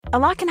A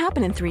lot can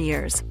happen in 3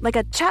 years, like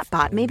a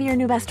chatbot may be your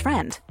new best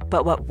friend.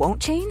 But what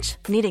won't change?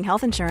 Needing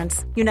health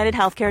insurance. United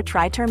Healthcare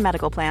Tri-Term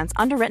Medical Plans,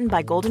 underwritten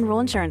by Golden Rule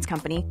Insurance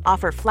Company,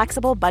 offer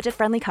flexible,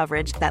 budget-friendly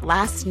coverage that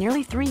lasts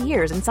nearly 3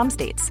 years in some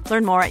states.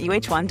 Learn more at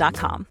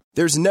uh1.com.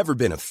 There's never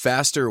been a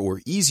faster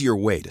or easier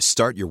way to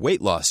start your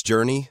weight loss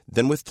journey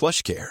than with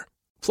PlushCare.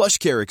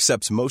 PlushCare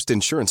accepts most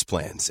insurance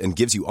plans and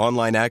gives you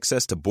online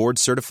access to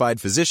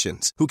board-certified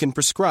physicians who can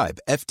prescribe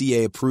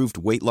FDA-approved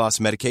weight loss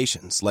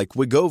medications like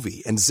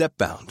Wegovy and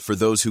Zepbound for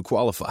those who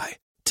qualify.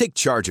 Take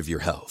charge of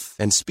your health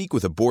and speak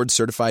with a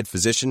board-certified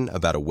physician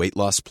about a weight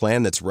loss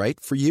plan that's right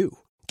for you.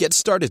 Get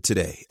started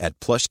today at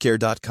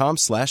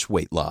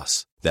plushcare.com/weight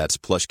loss. That's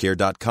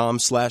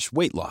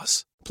plushcare.com/weight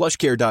loss.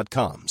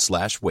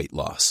 plushcare.com/weight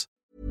loss.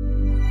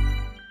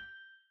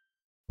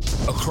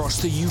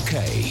 Across the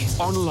UK,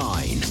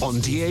 online,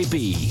 on DAB,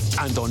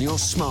 and on your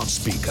smart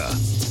speaker.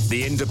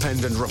 The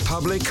Independent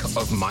Republic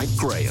of Mike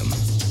Graham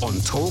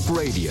on Talk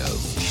Radio.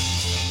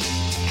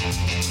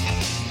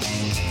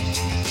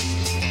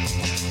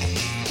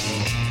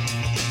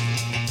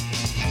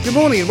 Good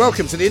morning and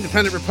welcome to the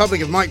Independent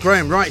Republic of Mike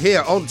Graham right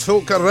here on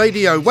Talk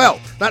Radio. Well,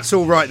 that's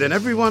all right then.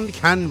 Everyone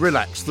can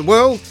relax. The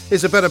world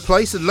is a better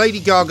place and Lady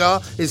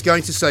Gaga is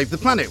going to save the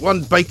planet,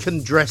 one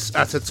bacon dress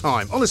at a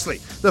time. Honestly,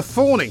 the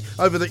fawning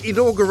over the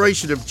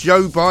inauguration of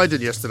Joe Biden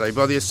yesterday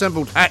by the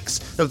assembled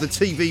hacks of the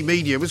TV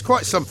media was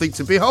quite something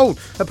to behold.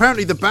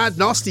 Apparently the bad,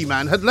 nasty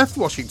man had left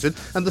Washington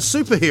and the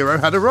superhero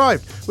had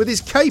arrived with his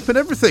cape and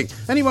everything.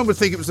 Anyone would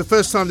think it was the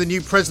first time the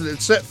new president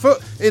had set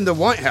foot in the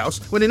White House,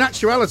 when in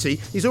actuality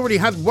he's already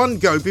had one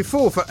go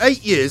before for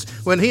 8 years,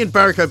 when he and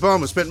Barack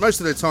Obama spent most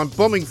of their time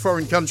bombing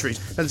foreign countries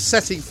and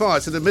setting fire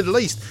to the Middle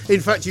East.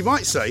 In fact, you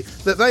might say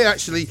that they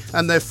actually,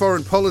 and their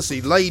foreign policy,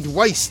 laid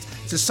waste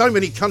to so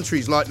many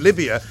countries like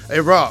Libya,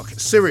 Iraq,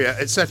 Syria,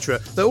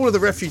 etc., that all of the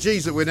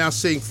refugees that we're now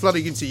seeing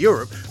flooding into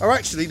Europe are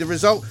actually the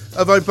result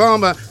of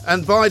Obama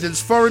and Biden's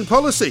foreign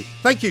policy.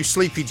 Thank you,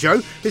 Sleepy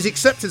Joe. His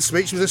acceptance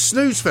speech was a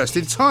snooze fest,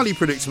 entirely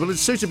predictable and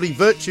suitably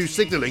virtue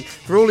signalling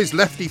for all his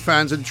lefty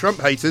fans and Trump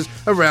haters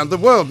around the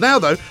world. Now,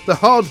 though, the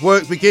hard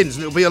work begins,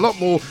 and it'll be a lot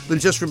more than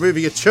just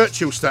removing a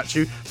Churchill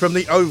statue from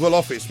the Oval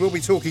Office. We'll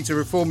be talking to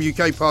Reform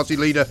UK Party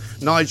leader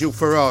Nigel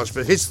Farage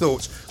for his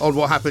thoughts on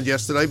what happened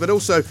yesterday, but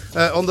also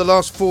on the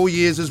last 4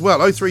 years as well.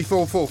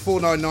 0344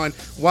 499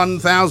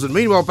 1000.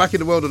 Meanwhile, back in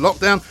the world of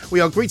lockdown, we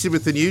are greeted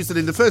with the news that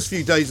in the first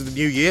few days of the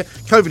new year,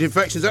 COVID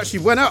infections actually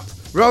went up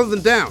rather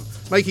than down,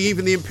 making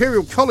even the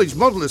Imperial College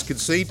modellers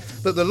concede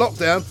that the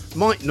lockdown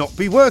might not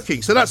be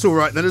working. So that's all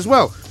right then as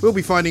well. We'll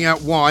be finding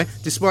out why,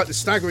 despite the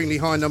staggeringly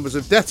high numbers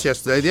of deaths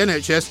yesterday, the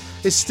NHS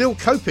is still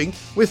coping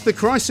with the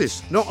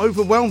crisis. Not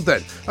overwhelmed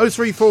then.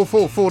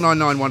 0344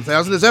 499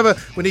 1000. As ever,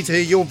 we need to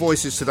hear your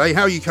voices today.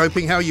 How are you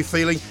coping? How are you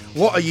feeling?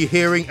 What are you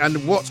hearing?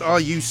 And what are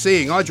you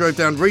seeing? I drove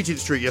down Regent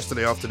Street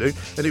yesterday afternoon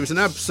and it was an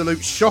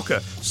absolute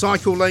shocker.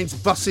 Cycle lanes,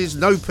 buses,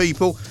 no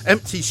people,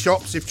 empty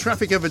shops. If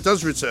traffic ever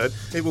does return,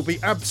 it will be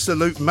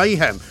absolute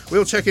mayhem.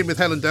 We'll check in with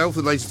Helen Dale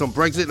for the latest on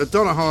Brexit,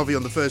 Donna Harvey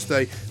on the first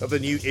day of the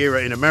new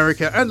era in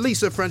America, and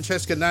Lisa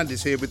Francesca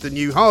Nandis here with the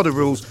new harder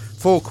rules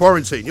for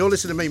quarantine. You're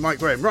listening to me, Mike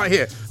Graham, right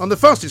here on the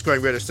fastest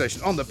growing radio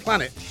station on the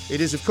planet. It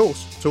is, of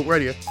course, Talk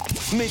Radio.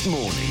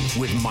 Mid-morning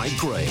with Mike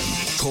Graham.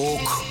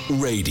 Talk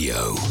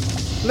Radio.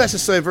 Let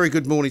us say a very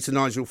good morning to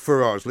Nigel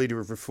Farage, leader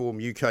of Reform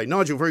UK.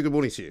 Nigel, very good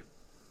morning to you.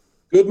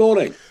 Good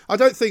morning. I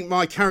don't think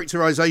my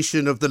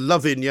characterisation of the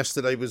love-in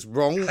yesterday was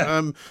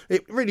wrong.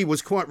 It really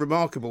was quite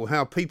remarkable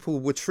how people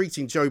were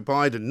treating Joe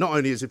Biden not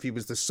only as if he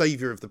was the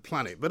saviour of the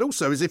planet, but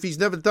also as if he's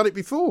never done it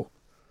before.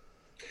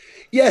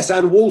 Yes,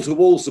 and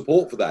wall-to-wall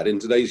support for that in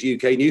today's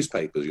UK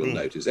newspapers, you'll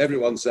notice.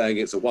 Everyone's saying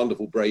it's a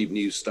wonderful, brave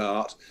new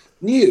start.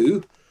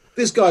 New,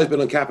 this guy's been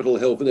on Capitol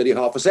Hill for nearly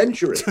half a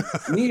century.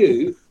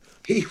 New,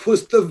 he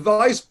was the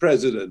vice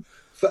president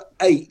for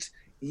 8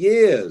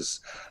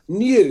 years.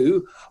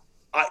 New,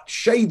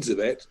 shades of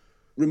it,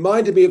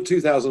 reminded me of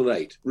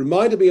 2008,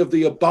 reminded me of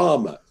the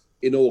Obama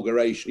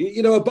inauguration.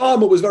 You know,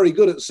 Obama was very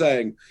good at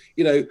saying,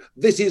 you know,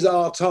 this is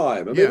our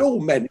time. I mean, it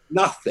all meant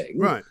nothing,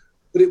 right?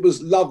 But it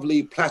was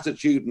lovely,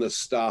 platitudinous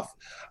stuff.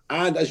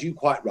 And as you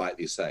quite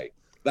rightly say,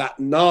 that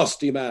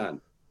nasty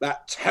man,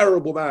 that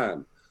terrible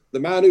man, the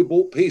man who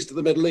brought peace to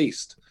the Middle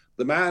East,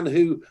 the man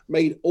who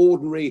made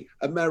ordinary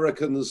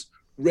Americans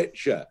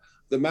richer,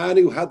 the man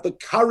who had the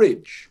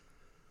courage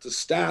to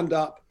stand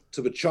up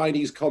to the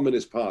Chinese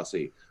Communist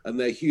Party and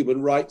their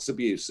human rights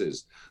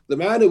abuses. The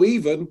man who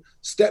even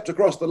stepped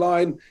across the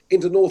line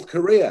into North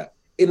Korea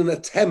in an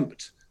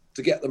attempt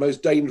to get the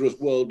most dangerous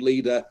world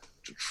leader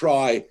to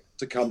try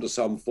to come to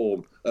some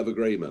form of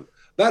agreement.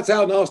 That's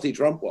how nasty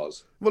Trump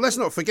was. Well, let's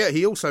not forget,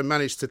 he also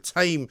managed to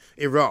tame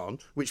Iran,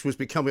 which was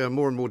becoming a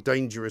more and more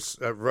dangerous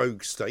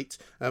rogue state.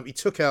 He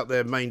took out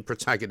their main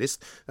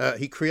protagonist.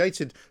 He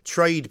created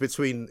trade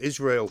between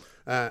Israel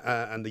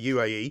and the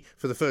UAE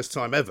for the first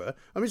time ever.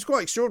 I mean, it's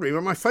quite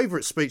extraordinary. My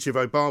favourite speech of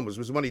Obama's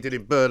was the one he did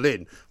in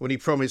Berlin when he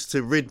promised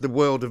to rid the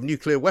world of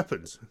nuclear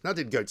weapons. That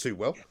didn't go too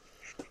well.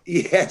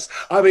 Yes,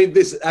 I mean,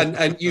 this,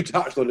 and you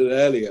touched on it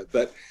earlier,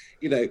 but,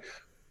 you know,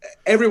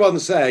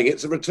 everyone's saying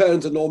it's a return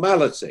to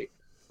normality.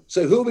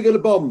 So who are we going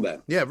to bomb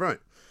then? Yeah, right.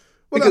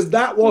 Well, because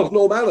that was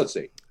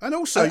normality. And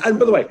also... And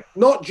by the way,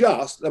 not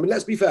just, I mean,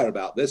 let's be fair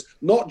about this,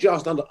 not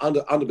just under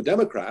the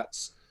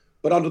Democrats,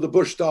 but under the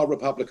Bush-style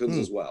Republicans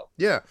as well.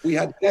 Yeah. We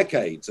had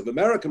decades of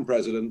American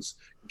presidents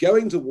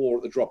going to war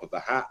at the drop of a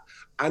hat,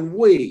 and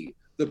we,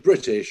 the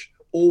British,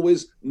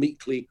 always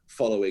meekly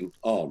following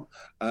on.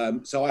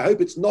 So I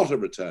hope it's not a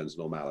return to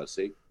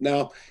normality.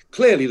 Now,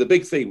 clearly the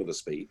big theme of the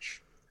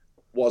speech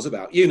was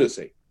about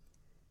unity.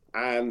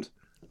 And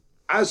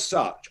as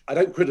such, I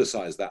don't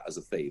criticize that as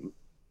a theme,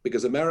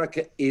 because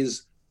America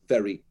is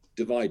very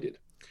divided.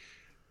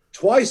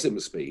 Twice in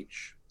the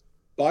speech,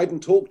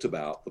 Biden talked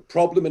about the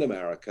problem in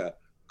America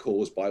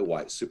caused by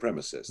white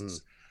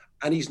supremacists.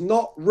 And he's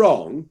not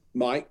wrong,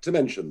 Mike, to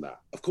mention that.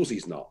 Of course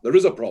he's not. There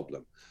is a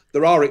problem.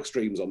 There are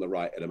extremes on the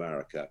right in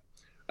America.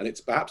 And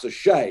it's perhaps a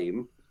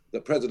shame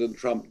that President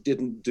Trump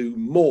didn't do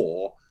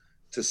more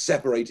to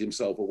separate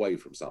himself away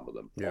from some of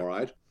them, all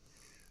right?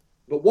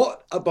 But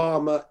what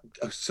Biden,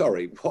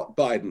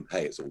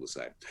 hey, it's all the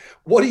same.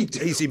 What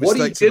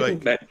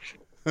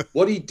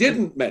he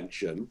didn't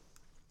mention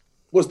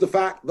was the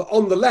fact that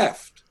on the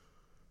left,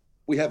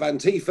 we have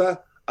Antifa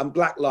and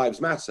Black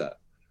Lives Matter,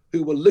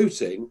 who were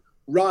looting,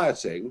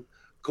 rioting,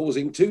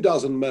 causing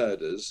 24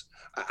 murders,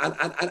 and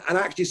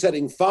actually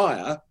setting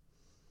fire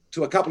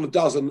to a couple of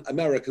dozen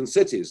American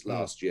cities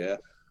last year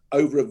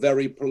over a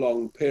very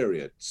prolonged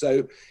period.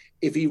 So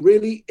if he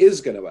really is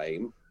going to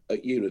aim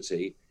at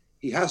unity,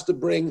 he has to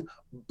bring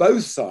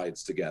both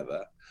sides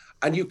together.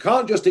 And you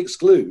can't just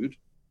exclude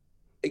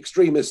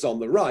extremists on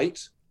the right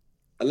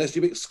unless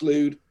you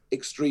exclude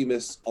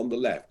extremists on the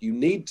left. You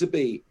need to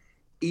be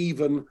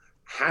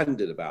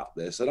even-handed about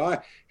this. And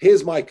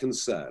here's my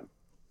concern,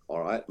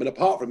 all right? I mean,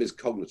 apart from his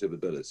cognitive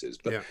abilities,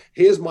 but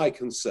here's my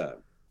concern.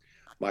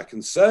 My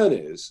concern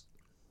is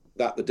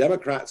that the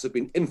Democrats have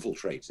been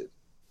infiltrated,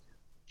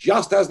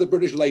 just as the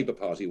British Labour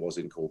Party was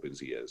in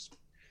Corbyn's years.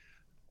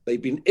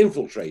 They've been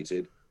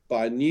infiltrated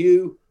by a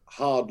new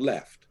hard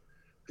left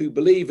who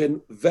believe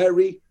in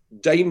very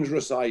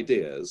dangerous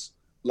ideas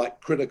like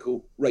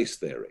critical race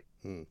theory.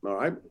 All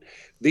right?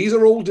 These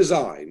are all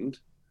designed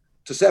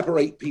to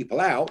separate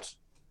people out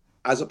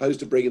as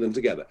opposed to bringing them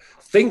together.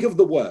 Think of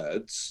the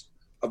words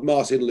of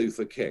Martin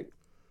Luther King.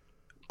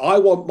 I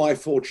want my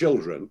 4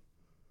 children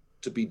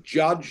to be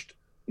judged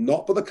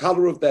not by the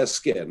color of their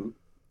skin,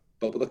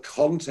 but by the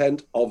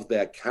content of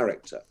their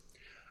character.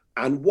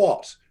 And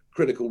what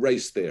critical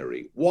race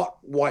theory, what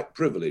white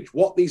privilege,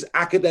 what these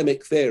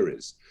academic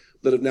theories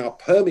that have now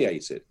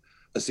permeated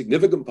a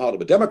significant part of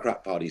the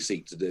Democrat Party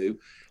seek to do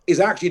is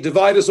actually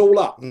divide us all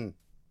up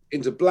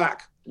into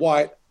black,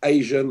 white,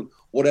 Asian,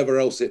 whatever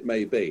else it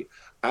may be.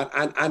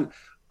 And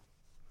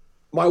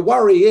my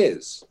worry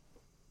is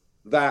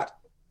that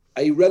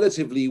a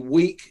relatively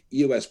weak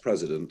US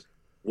president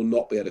will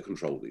not be able to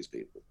control these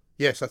people.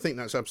 Yes, I think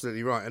that's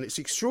absolutely right. And it's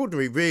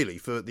extraordinary, really,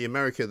 for the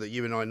America that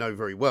you and I know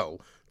very well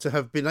to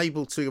have been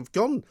able to have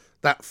gone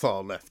that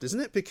far left,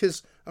 isn't it?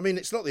 Because, I mean,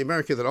 it's not the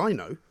America that I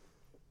know.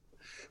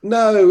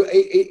 No,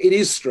 it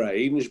is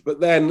strange. But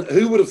then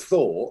who would have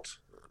thought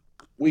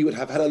we would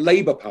have had a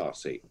Labour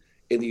Party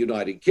in the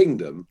United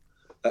Kingdom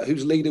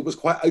whose leader was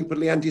quite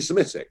openly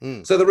anti-Semitic?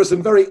 So there are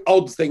some very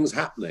odd things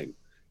happening,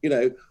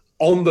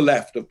 on the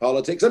left of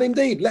politics. And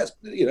indeed, let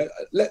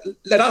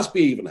us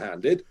be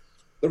even-handed.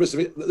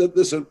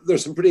 There's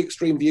some pretty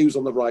extreme views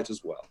on the right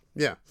as well.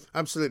 Yeah,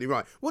 absolutely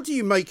right. What do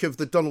you make of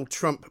the Donald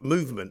Trump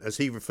movement, as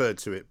he referred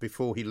to it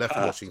before he left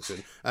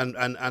Washington,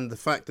 and the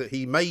fact that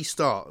he may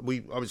start?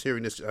 I was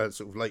hearing this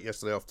sort of late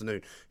yesterday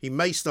afternoon. He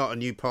may start a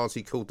new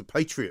party called the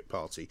Patriot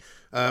Party,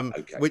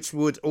 which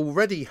would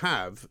already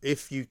have,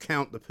 if you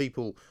count the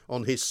people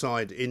on his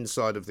side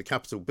inside of the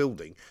Capitol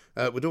building,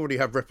 would already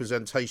have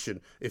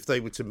representation if they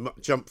were to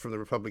jump from the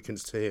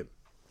Republicans to him.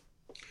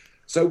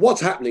 So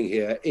what's happening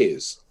here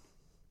is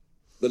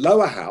the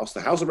lower house,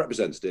 the House of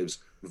Representatives,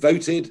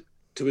 voted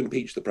to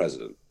impeach the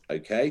president,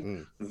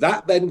 okay?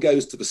 That then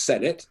goes to the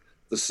Senate.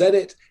 The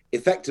Senate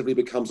effectively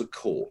becomes a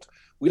court.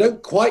 We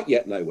don't quite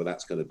yet know where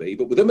that's going to be,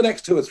 but within the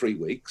next 2 or 3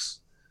 weeks,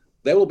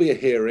 there will be a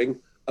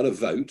hearing and a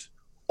vote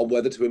on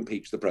whether to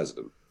impeach the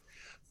president.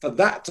 For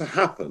that to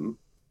happen,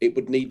 it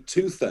would need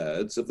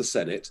 2/3 of the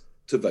Senate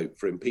to vote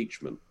for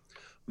impeachment.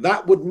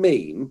 That would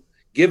mean,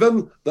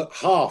 given that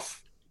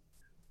half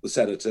the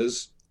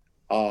senators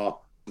are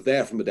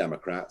there from the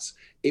Democrats,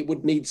 it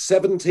would need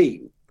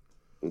 17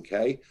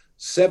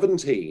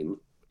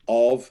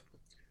 of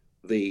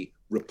the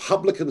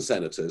Republican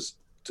senators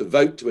to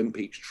vote to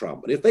impeach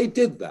Trump. And if they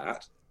did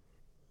that,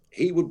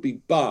 he would be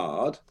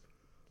barred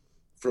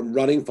from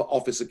running for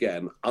office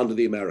again under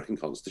the American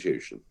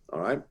Constitution,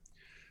 all right?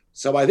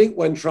 So I think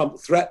when Trump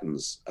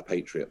threatens a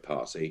Patriot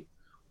Party,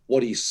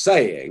 what he's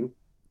saying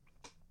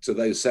to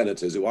those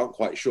senators who aren't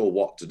quite sure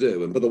what to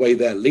do, and by the way,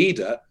 their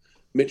leader,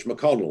 Mitch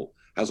McConnell,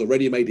 has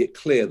already made it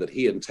clear that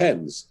he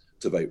intends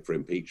to vote for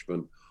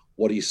impeachment.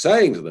 What he's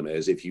saying to them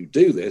is, if you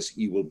do this,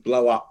 you will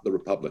blow up the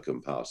Republican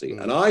Party.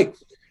 And I'm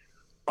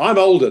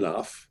old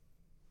enough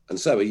and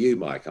so are you,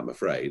 Mike, I'm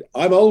afraid.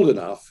 I'm old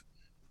enough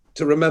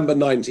to remember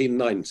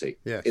 1990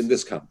 in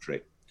this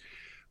country.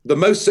 The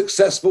most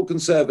successful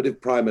Conservative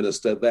Prime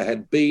Minister there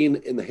had been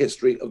in the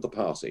history of the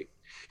party.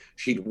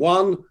 She'd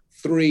won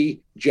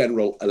 3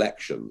 general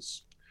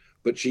elections,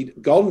 but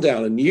she'd gone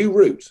down a new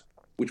route,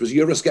 which was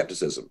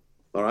Euroscepticism,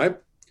 all right?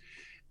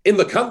 In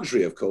the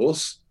country, of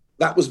course,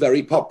 that was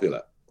very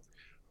popular,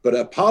 but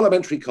her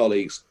parliamentary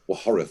colleagues were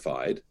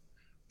horrified.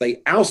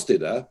 They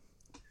ousted her,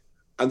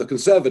 and the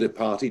Conservative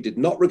Party did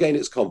not regain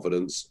its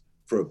confidence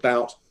for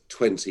about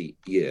 20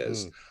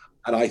 years.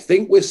 And I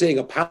think we're seeing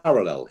a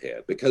parallel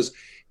here, because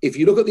if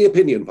you look at the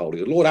opinion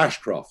polling, Lord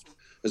Ashcroft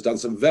has done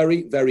some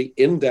very, very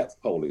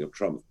in-depth polling of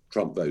Trump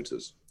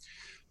voters.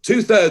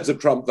 2/3 of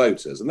Trump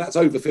voters, and that's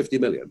over 50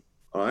 million,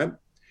 all right?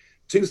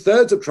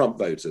 2/3 of Trump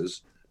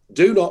voters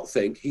do not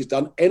think he's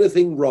done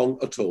anything wrong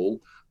at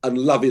all and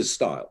love his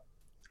style.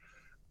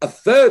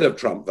 1/3 of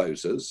Trump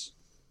voters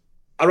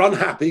are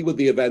unhappy with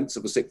the events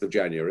of the 6th of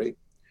January,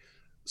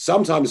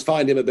 sometimes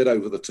find him a bit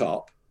over the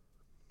top,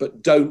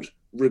 but don't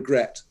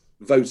regret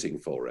voting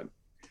for him.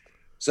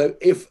 So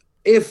if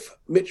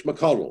Mitch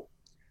McConnell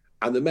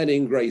and the men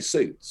in grey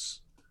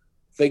suits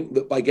think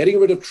that by getting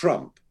rid of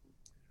Trump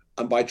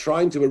and by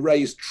trying to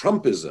erase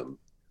Trumpism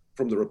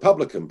from the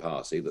Republican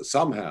Party, that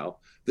somehow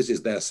this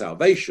is their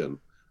salvation,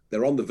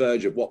 they're on the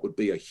verge of what would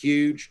be a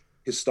huge,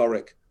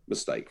 historic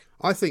mistake.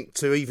 I think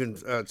to even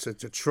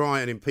to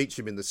try and impeach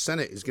him in the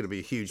Senate is going to be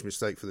a huge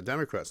mistake for the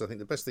Democrats. I think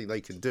the best thing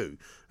they can do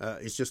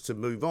is just to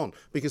move on.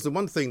 Because the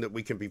one thing that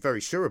we can be very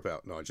sure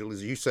about, Nigel,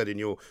 as you said in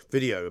your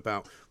video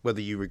about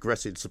whether you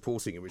regretted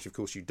supporting him, which of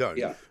course you don't,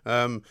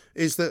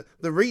 is that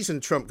the reason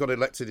Trump got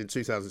elected in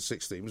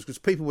 2016 was because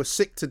people were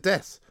sick to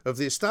death of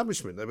the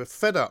establishment. They were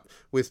fed up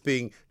with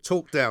being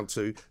talked down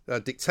to,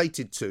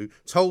 dictated to,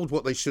 told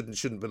what they should and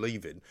shouldn't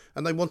believe in,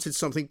 and they wanted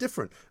something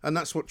different. And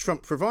that's what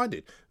Trump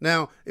provided.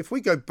 Now, if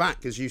we go back,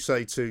 as you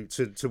say, to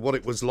what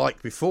it was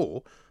like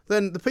before,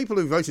 then the people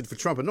who voted for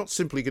Trump are not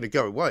simply going to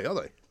go away, are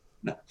they?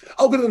 No.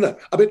 Oh, no.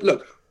 I mean,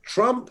 look,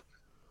 Trump,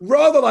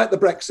 rather like the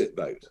Brexit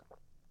vote,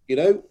 you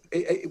know,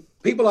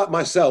 people like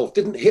myself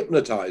didn't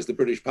hypnotise the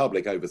British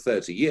public over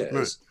 30 years.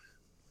 Right.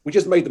 We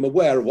just made them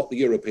aware of what the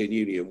European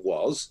Union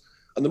was.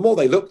 And the more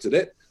they looked at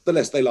it, the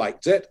less they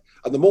liked it.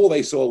 And the more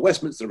they saw a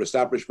Westminster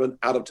establishment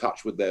out of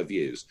touch with their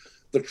views.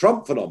 The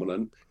Trump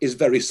phenomenon is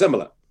very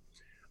similar.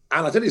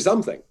 And I'll tell you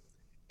something.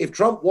 If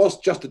Trump was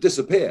just to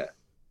disappear,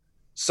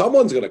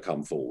 someone's going to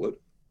come forward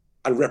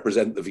and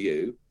represent the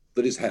view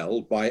that is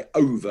held by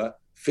over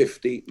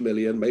 50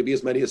 million, maybe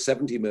as many as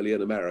 70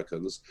 million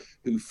Americans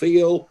who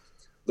feel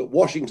that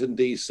Washington,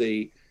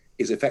 D.C.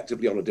 is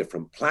effectively on a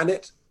different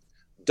planet,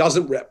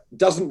 doesn't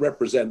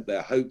represent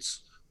their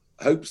hopes,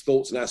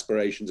 thoughts and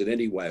aspirations in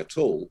any way at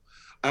all.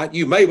 And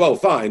you may well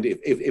find,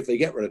 if they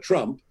get rid of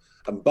Trump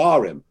and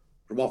bar him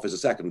from office a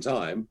second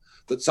time,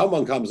 that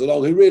someone comes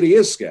along who really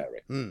is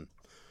scary.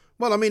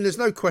 Well, I mean, there's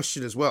no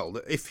question as well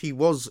that if he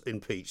was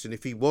impeached and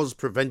if he was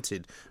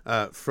prevented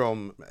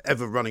from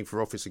ever running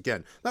for office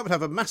again, that would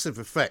have a massive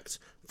effect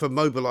for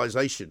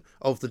mobilisation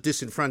of the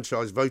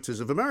disenfranchised voters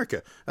of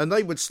America. And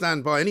they would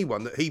stand by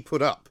anyone that he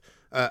put up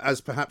as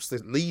perhaps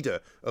the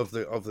leader of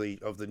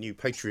the new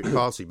Patriot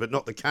Party, but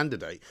not the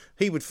candidate.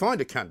 He would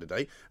find a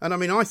candidate. And I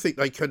mean, I think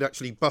they could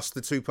actually bust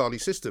the two-party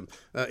system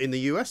in the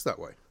US that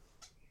way.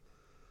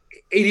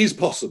 It is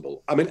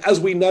possible. I mean, as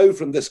we know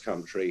from this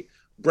country,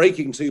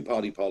 breaking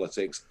two-party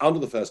politics under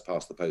the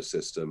first-past-the-post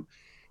system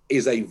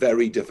is a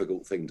very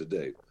difficult thing to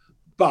do.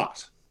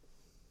 But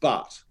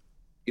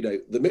you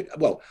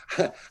know,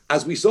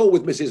 as we saw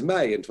with Mrs.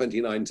 May in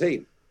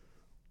 2019,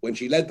 when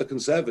she led the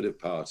Conservative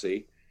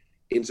Party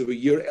into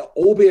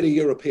albeit a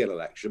European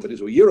election, but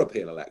into a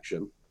European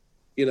election,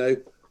 you know,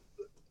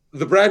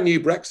 the brand new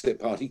Brexit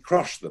Party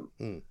crushed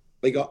them.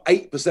 They got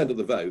 8% of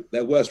the vote,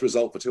 their worst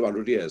result for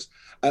 200 years.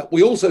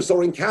 We also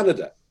saw in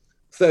Canada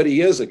 30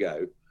 years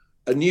ago,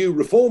 a new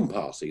Reform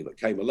Party that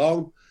came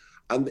along,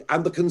 and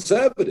the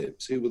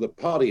Conservatives, who were the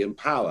party in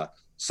power,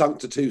 sunk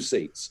to 2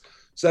 seats.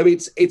 So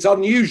it's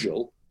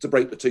unusual to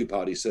break the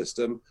two-party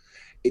system.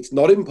 It's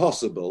not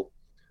impossible.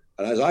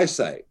 And as I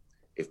say,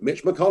 if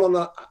Mitch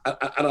McConnell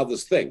and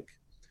others think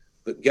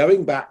that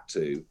going back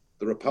to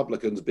the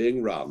Republicans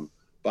being run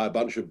by a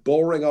bunch of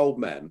boring old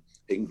men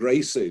in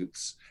grey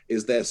suits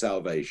is their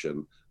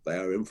salvation, they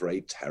are in for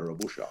a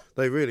terrible shock.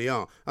 They really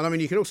are. And I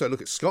mean, you can also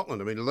look at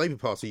Scotland. I mean, the Labour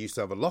Party used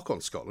to have a lock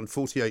on Scotland,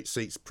 48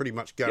 seats pretty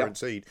much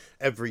guaranteed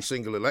every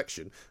single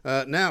election.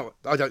 Now,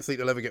 I don't think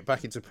they'll ever get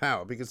back into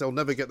power because they'll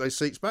never get those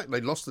seats back. They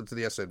lost them to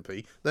the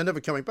SNP. They're never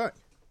coming back.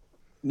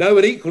 No,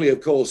 and equally,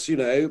 of course, you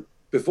know,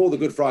 before the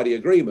Good Friday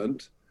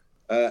Agreement,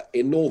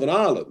 in Northern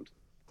Ireland,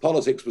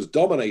 politics was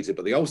dominated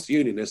by the Ulster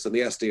Unionists and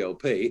the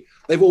SDLP.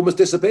 They've almost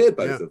disappeared,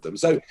 both of them.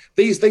 So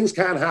these things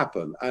can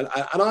happen. And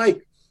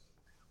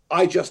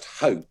I just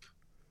hope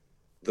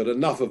that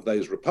enough of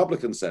those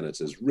Republican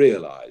senators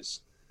realise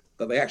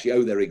that they actually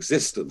owe their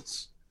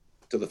existence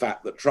to the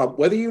fact that Trump,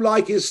 whether you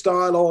like his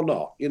style or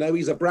not, you know,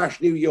 he's a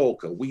brash New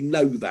Yorker. We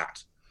know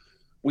that.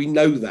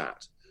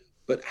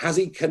 But has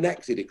he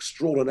connected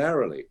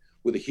extraordinarily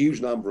with a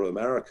huge number of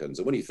Americans.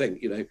 And when you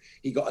think,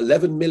 he got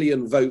 11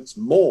 million votes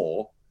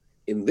more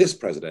in this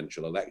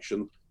presidential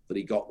election than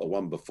he got the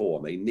one before.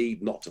 And they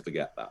need not to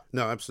forget that.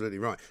 No, absolutely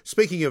right.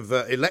 Speaking of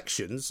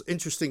elections,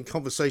 interesting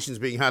conversations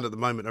being had at the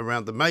moment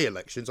around the May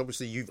elections.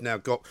 Obviously, you've now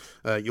got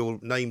your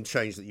name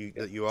change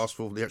that you asked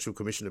for. The actual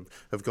commission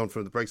have gone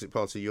from the Brexit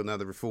Party. You're now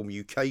the Reform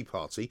UK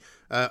Party.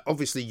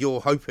 Obviously, you're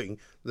hoping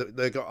that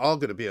there are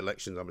going to be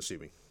elections, I'm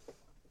assuming.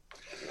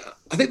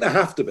 I think there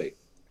have to be.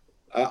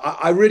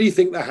 I really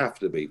think there have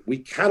to be. We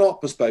cannot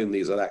postpone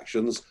these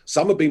elections.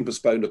 Some have been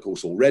postponed, of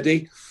course,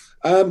 already.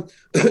 Do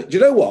you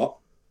know what?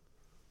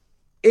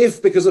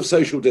 If, because of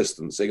social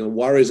distancing and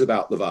worries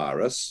about the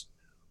virus,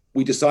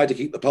 we decide to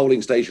keep the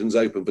polling stations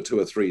open for 2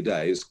 or 3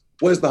 days,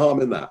 where's the harm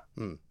in that?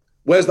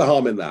 Where's the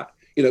harm in that?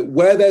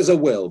 Where there's a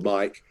will,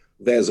 Mike,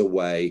 there's a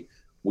way.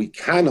 We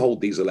can hold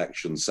these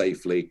elections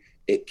safely.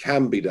 It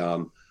can be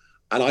done.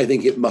 And I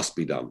think it must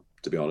be done,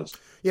 to be honest.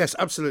 Yes,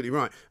 absolutely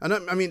right. And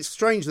I mean, it's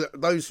strange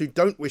that those who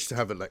don't wish to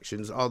have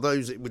elections are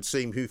those, it would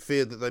seem, who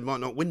fear that they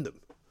might not win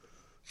them.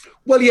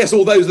 Well, yes,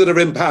 all those that are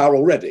in power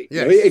already.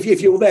 Yes.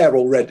 If you're there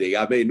already,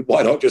 I mean,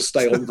 why not just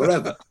stay on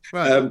forever?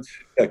 Right.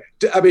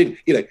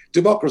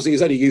 Democracy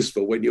is only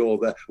useful when you're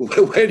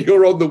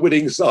on the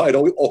winning side,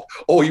 or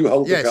you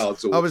hold the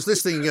cards. I was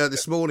listening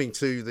this morning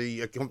to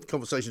the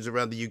conversations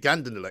around the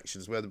Ugandan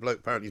elections, where the bloke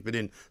apparently has been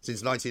in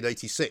since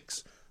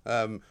 1986,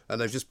 and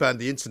they've just banned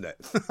the internet.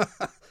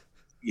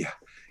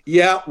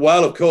 Yeah.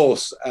 Well, of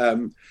course.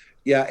 Isn't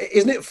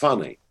it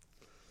funny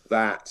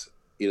that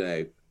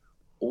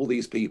all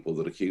these people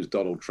that accuse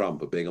Donald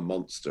Trump of being a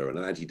monster and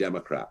an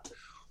anti-democrat,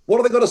 what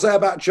are they going to say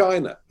about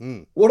China?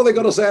 What are they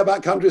going to say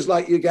about countries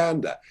like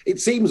Uganda?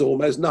 It seems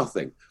almost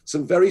nothing.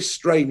 Some very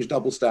strange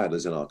double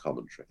standards in our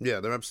commentary. Yeah,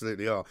 there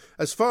absolutely are.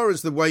 As far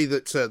as the way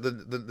that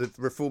the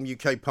Reform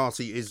UK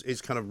Party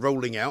is kind of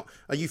rolling out,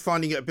 are you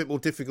finding it a bit more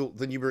difficult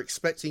than you were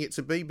expecting it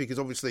to be? Because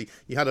obviously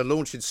you had a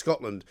launch in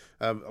Scotland,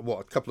 a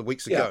couple of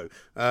weeks ago.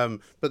 Yeah.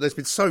 But there's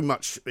been so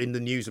much in the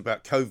news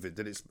about COVID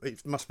that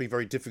it must be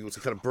very difficult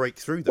to kind of break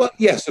through that. Well,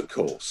 yes, of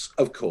course.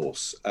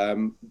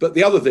 But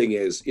the other thing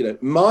is,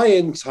 my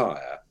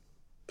entire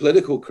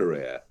political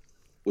career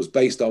was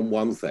based on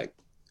one thing.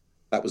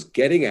 That was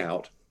getting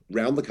out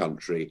round the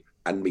country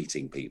and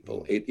meeting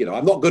people.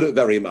 I'm not good at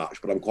very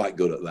much, but I'm quite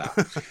good at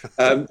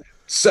that.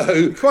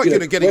 Quite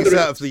good at getting us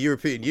out of the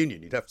European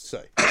Union, you'd have to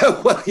say.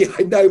 Well, yeah,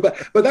 I know, but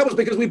that was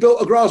because we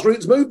built a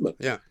grassroots movement.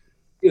 Yeah.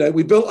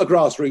 We built a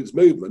grassroots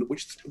movement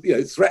which,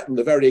 threatened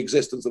the very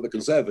existence of the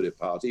Conservative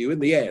Party, who in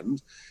the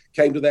end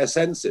came to their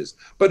senses.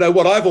 But no,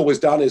 what I've always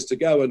done is to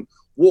go and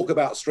walk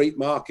about street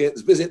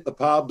markets, visit the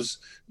pubs,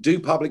 do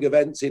public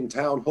events in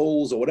town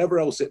halls or whatever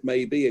else it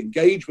may be,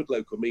 engage with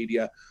local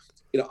media.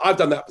 I've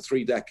done that for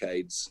 3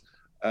 decades.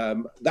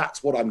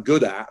 That's what I'm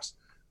good at.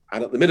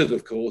 And at the minute,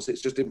 of course,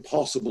 it's just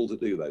impossible to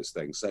do those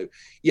things. So,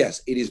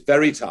 yes, it is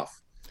very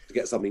tough to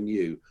get something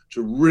new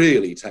to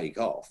really take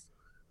off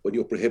when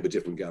you're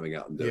prohibited from going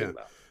out and doing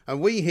that. And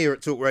we here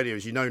at Talk Radio,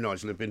 as you know,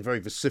 Nigel, have been very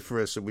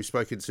vociferous, and we've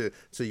spoken to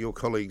your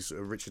colleagues,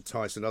 Richard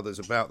Tice and others,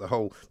 about the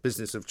whole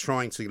business of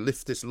trying to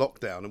lift this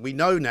lockdown. And we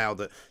know now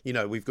that,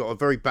 we've got a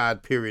very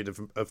bad period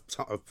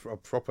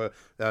of proper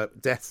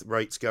death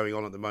rates going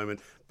on at the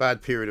moment,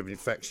 bad period of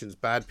infections,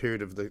 bad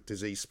period of the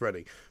disease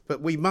spreading.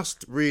 But we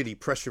must really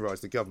pressurise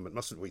the government,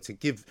 mustn't we, to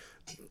give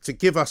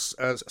us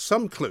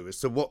some clue as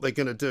to what they're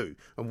going to do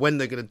and when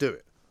they're going to do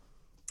it.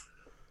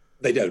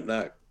 They don't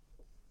know.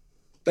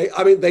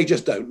 They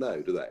just don't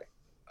know, do they?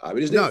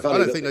 Isn't it funny? I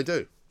don't think they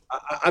do.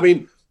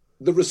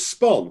 The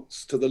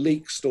response to the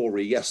leak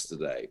story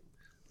yesterday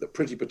that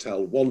Priti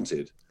Patel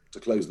wanted to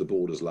close the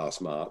borders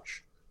last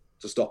March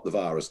to stop the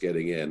virus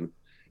getting in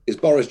is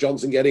Boris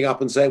Johnson getting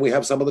up and saying we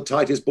have some of the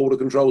tightest border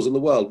controls in the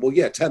world. Well,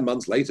 yeah, 10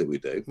 months later we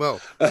do.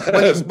 Well,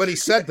 when he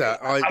said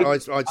that, I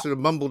sort of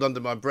mumbled under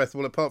my breath,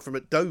 well, apart from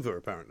at Dover,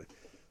 apparently.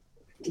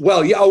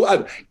 Well,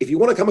 yeah. If you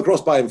want to come across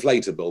by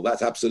inflatable,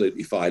 that's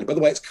absolutely fine. By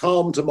the way, it's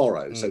calm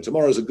tomorrow, so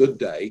tomorrow's a good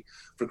day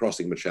for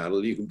crossing the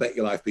channel. You can bet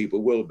your life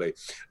people will be.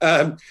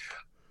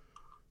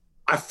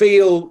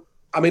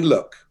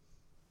 Look,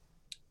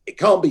 it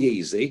can't be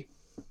easy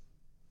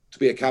to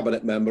be a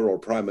cabinet member or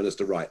prime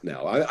minister right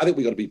now. I think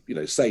we've got to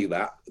be, say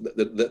that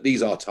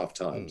these are tough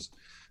times.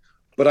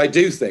 But I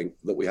do think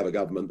that we have a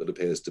government that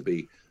appears to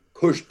be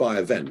pushed by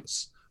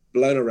events,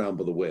 blown around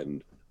by the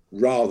wind,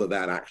 rather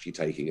than actually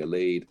taking a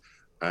lead.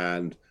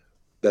 And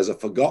there's a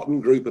forgotten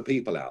group of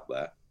people out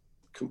there,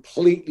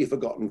 completely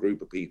forgotten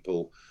group of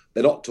people.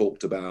 They're not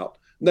talked about.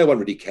 No one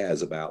really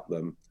cares about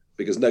them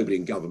because nobody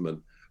in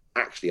government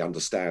actually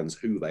understands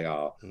who they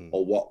are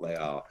or what they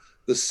are.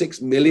 There's 6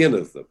 million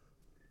of them,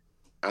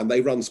 and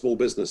they run small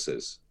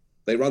businesses.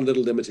 They run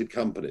little limited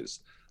companies.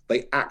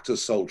 They act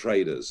as sole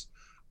traders,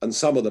 and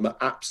some of them are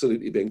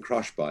absolutely being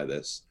crushed by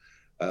this.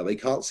 They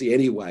can't see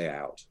any way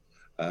out.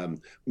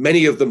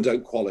 Many of them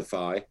don't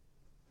qualify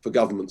for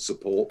government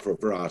support for a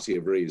variety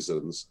of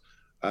reasons.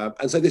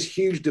 And so this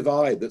huge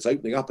divide that's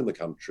opening up in the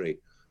country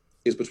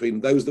is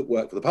between those that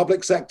work for the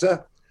public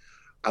sector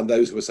and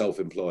those who are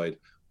self-employed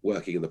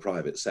working in the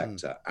private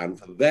sector. And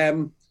for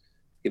them,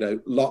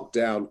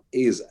 lockdown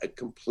is a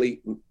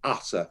complete and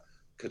utter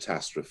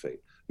catastrophe.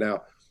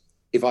 Now,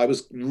 if I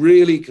was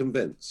really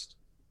convinced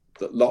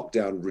that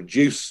lockdown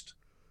reduced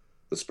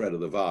the spread of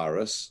the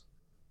virus,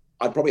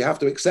 I'd probably have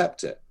to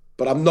accept it.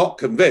 But I'm not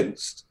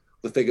convinced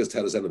the figures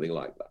tell us anything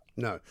like that.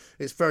 No,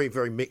 it's very,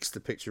 very mixed, the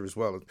picture as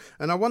well.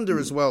 And I wonder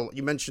as well,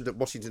 you mentioned that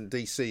Washington,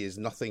 D.C. is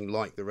nothing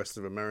like the rest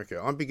of America.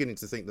 I'm beginning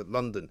to think that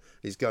London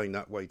is going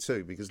that way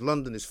too, because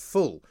London is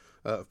full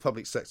of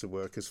public sector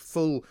workers,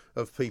 full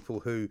of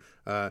people who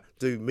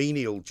do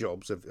menial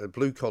jobs,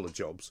 blue-collar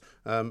jobs,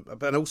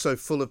 but also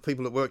full of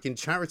people that work in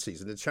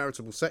charities, in the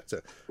charitable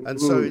sector. And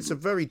so it's a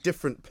very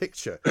different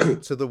picture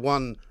to the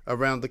one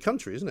around the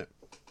country, isn't it?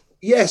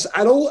 Yes,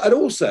 and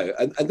also,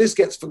 and this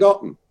gets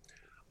forgotten,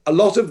 a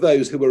lot of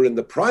those who are in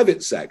the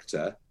private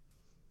sector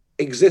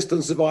exist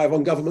and survive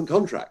on government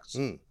contracts.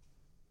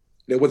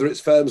 Whether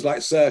it's firms like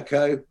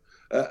Serco,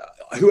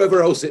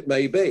 whoever else it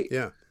may be.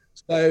 Yeah.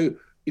 So,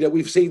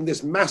 we've seen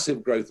this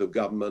massive growth of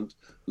government.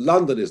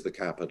 London is the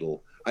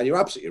capital. And you're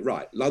absolutely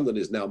right. London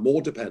is now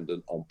more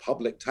dependent on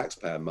public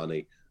taxpayer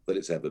money than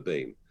it's ever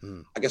been.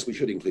 I guess we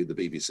should include the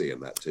BBC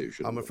in that too,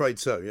 shouldn't I'm we? afraid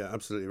so, yeah,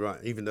 absolutely right,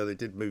 even though they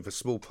did move a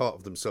small part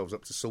of themselves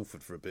up to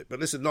Salford for a bit. But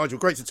listen, Nigel,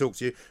 great to talk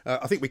to you.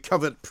 I think we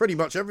covered pretty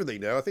much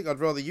everything now. I think I'd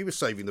rather you were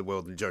saving the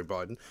world than Joe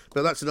Biden,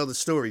 but that's another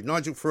story.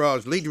 Nigel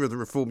Farage, leader of the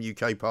Reform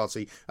UK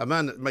Party, a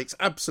man that makes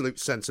absolute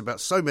sense about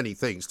so many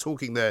things,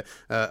 talking there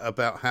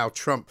about how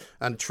Trump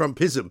and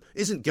Trumpism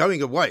isn't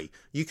going away.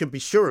 You can be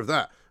sure of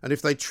that. And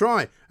if they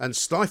try and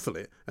stifle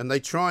it and they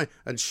try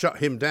and shut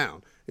him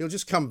down, he'll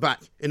just come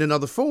back in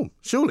another form,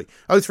 surely.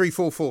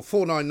 0344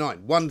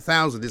 499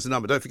 1000 is the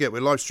number. Don't forget,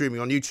 we're live streaming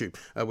on YouTube.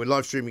 We're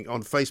live streaming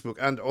on Facebook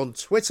and on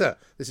Twitter.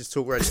 This is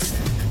Talk Radio.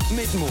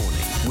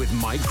 Mid-morning with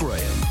Mike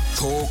Graham.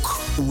 Talk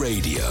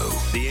Radio.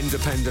 The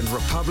Independent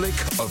Republic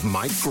of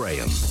Mike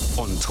Graham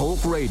on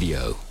Talk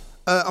Radio.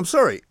 I'm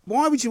sorry,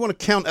 why would you want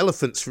to count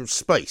elephants from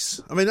space?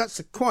 I mean, that's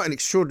quite an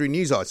extraordinary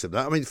news item,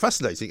 that. I mean,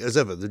 fascinating as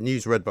ever, the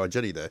news read by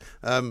Jenny there.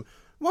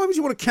 Why would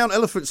you want to count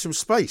elephants from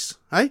space,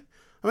 eh?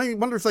 I mean, I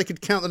wonder if they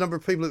could count the number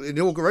of people at the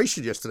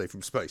inauguration yesterday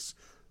from space.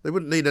 They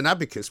wouldn't need an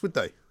abacus, would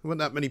they? There weren't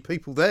that many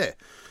people there.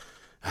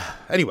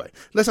 Anyway,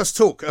 let us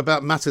talk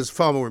about matters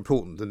far more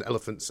important than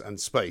elephants and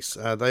space.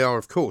 They are,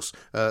 of course,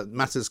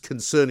 matters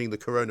concerning the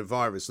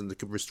coronavirus and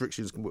the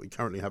restrictions we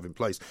currently have in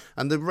place.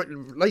 And the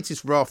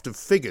latest raft of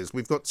figures,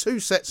 we've got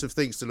two sets of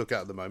things to look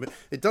at the moment.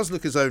 It does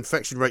look as though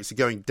infection rates are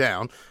going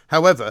down.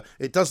 However,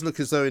 it does look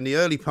as though in the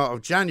early part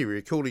of January,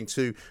 according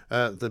to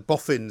the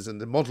boffins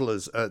and the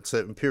modellers at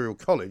Imperial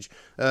College,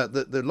 that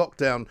the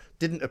lockdown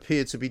didn't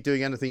appear to be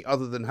doing anything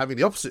other than having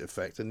the opposite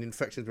effect, and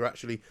infections were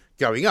actually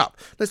going up.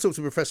 Let's talk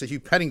to Professor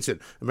Hugh Pennington,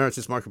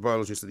 Emeritus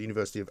Microbiologist at the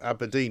University of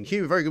Aberdeen.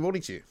 Hugh, very good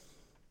morning to you.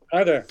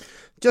 Hi there.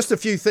 Just a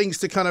few things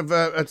to kind of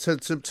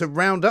to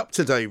round up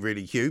today,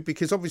 really, Hugh,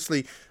 because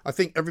obviously I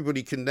think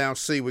everybody can now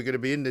see we're going to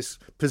be in this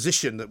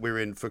position that we're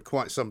in for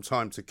quite some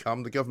time to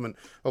come. The government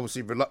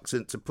obviously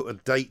reluctant to put a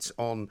date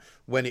on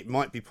when it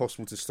might be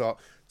possible to start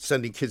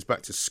sending kids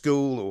back to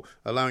school or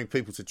allowing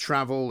people to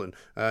travel and,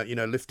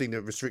 lifting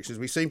the restrictions.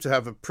 We seem to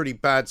have a pretty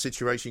bad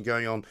situation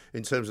going on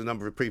in terms of the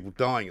number of people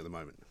dying at the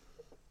moment.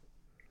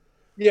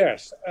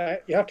 Yes,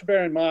 you have to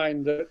bear in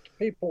mind that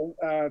people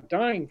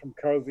dying from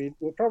COVID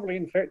were probably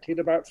infected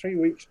about 3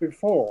 weeks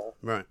before.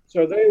 Right.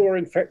 So they were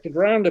infected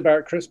round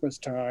about Christmas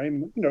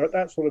time, at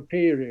that sort of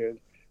period.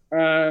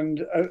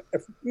 And,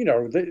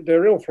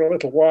 they're ill for a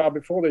little while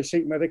before they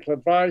seek medical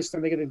advice,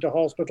 then they get into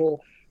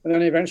hospital, and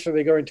then eventually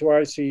they go into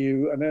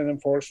ICU, and then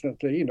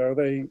unfortunately,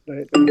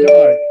 they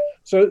die.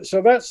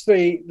 So that's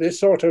the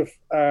sort of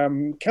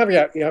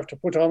caveat you have to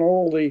put on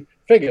all the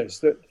figures,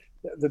 that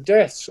the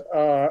deaths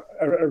are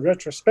a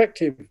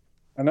retrospective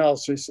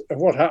analysis of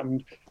what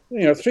happened,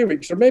 3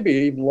 weeks or maybe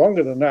even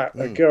longer than that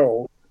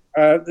ago.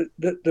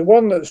 The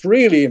one that's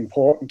really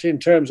important in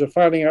terms of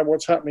finding out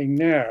what's happening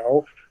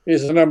now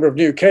is the number of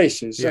new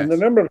cases. Yes. And the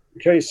number of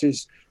new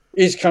cases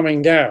is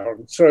coming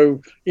down.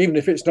 So even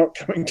if it's not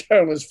coming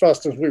down as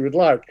fast as we would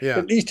like,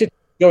 at least it's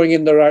going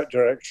in the right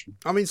direction.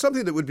 I mean,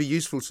 something that would be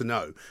useful to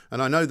know,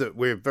 and I know that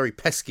we're very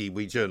pesky,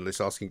 we journalists,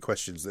 asking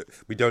questions that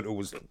we don't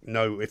always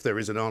know if there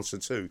is an answer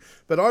to,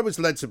 but I was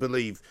led to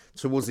believe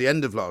towards the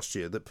end of last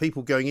year that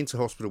people going into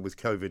hospital with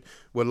COVID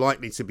were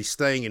likely to be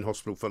staying in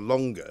hospital for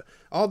longer.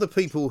 Are the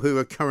people who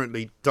are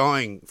currently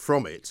dying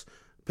from it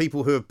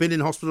people who have been in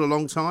hospital a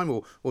long time,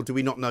 or do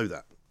we not know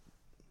that?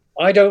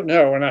 I don't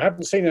know, and I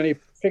haven't seen any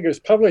figures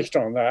published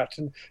on that.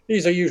 And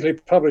these are usually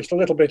published a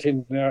little bit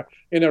in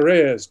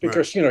arrears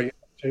because, you have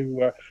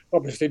to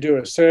obviously do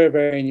a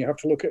survey and you have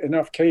to look at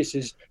enough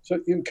cases so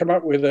you can come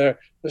up with a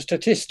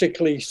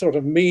statistically sort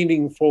of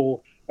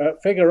meaningful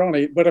figure on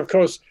it. But of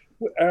course,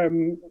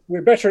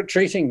 we're better at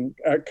treating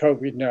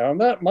COVID now,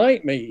 and that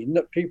might mean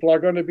that people are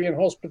going to be in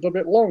hospital a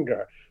bit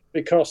longer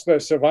because they're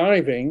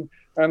surviving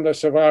and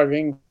not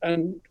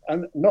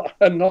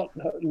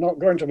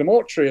going to the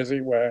mortuary, as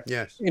it were.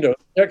 Yes.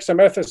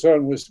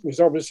 Dexamethasone was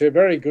obviously a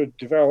very good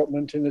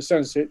development in the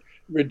sense it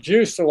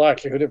reduced the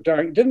likelihood of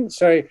dying. It didn't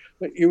say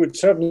that you would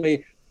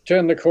suddenly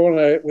turn the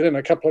corner within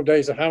a couple of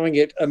days of having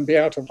it and be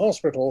out of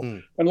hospital.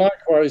 And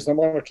likewise, the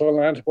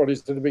monoclonal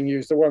antibodies that are being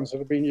used, the ones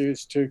that are being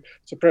used to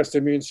suppress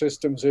immune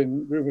systems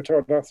in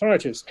rheumatoid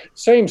arthritis.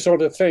 Same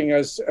sort of thing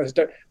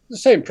the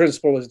same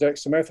principle as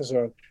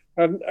dexamethasone.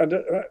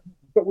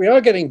 But we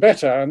are getting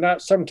better, and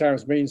that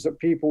sometimes means that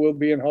people will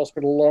be in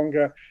hospital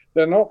longer.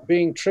 They're not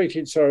being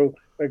treated so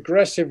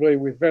aggressively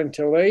with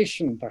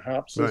ventilation,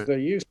 perhaps, as they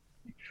used to.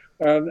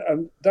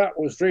 And that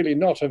was really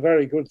not a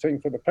very good thing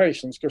for the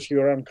patients, because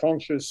you're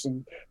unconscious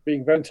and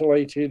being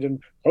ventilated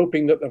and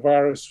hoping that the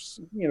virus,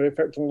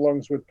 affecting the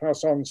lungs would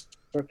pass on.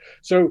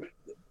 So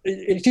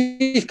it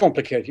is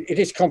complicated. It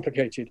is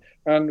complicated.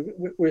 And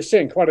we're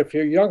seeing quite a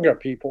few younger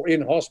people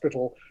in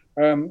hospital.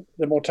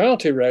 The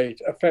mortality rate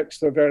affects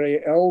the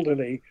very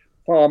elderly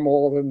far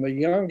more than the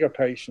younger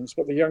patients,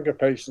 but the younger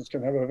patients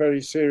can have a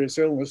very serious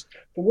illness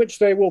from which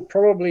they will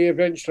probably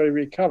eventually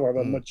recover,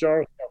 the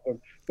majority of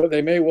them, but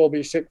they may well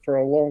be sick for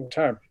a long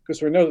time,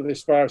 because we know that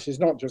this virus is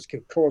not just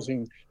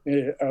causing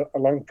a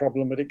lung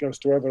problem, but it goes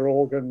to other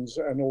organs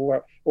and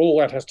all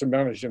that has to be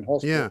managed in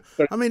hospital. Yeah,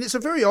 but, I mean, it's a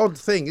very odd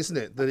thing, isn't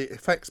it, that it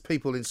affects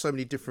people in so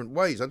many different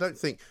ways.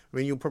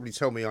 You'll probably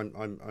tell me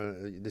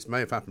this may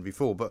have happened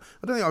before, but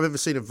I don't think I've ever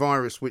seen a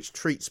virus which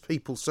treats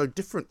people so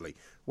differently,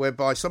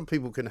 whereby some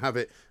people can have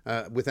it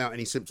without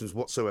any symptoms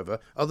whatsoever.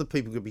 Other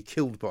people can be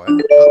killed by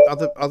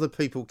it. Other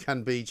people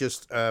can be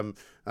just,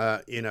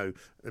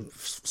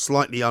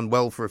 slightly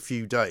unwell for a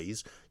few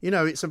days.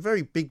 It's a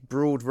very big,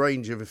 broad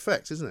range of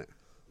effects, isn't it?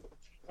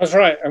 That's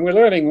right, and we're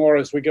learning more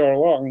as we go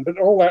along, but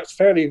all that's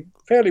fairly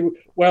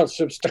well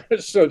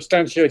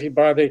substantiated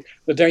by the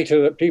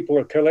data that people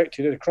have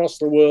collected across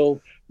the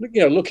world,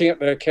 looking at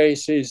their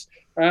cases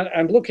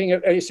and looking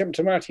at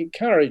asymptomatic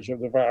carriage of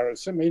the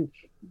virus. I mean,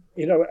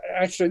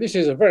 actually, this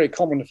is a very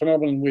common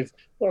phenomenon with,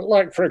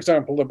 for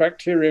example, the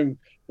bacterium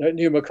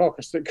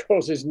pneumococcus that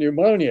causes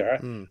pneumonia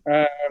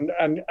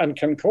and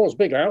can cause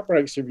big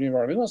outbreaks of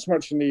pneumonia, not so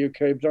much in the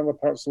UK, but other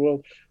parts of the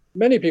world.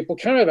 Many people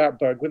carry that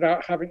bug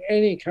without having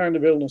any kind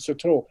of illness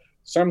at all.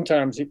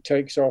 Sometimes it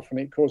takes off and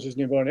it causes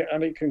pneumonia,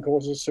 and it can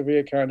cause a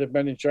severe kind of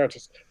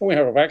meningitis. And we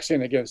have a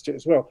vaccine against it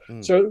as well.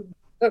 So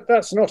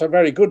that's not a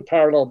very good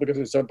parallel, because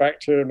it's a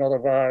bacteria, not a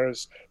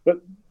virus. But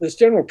the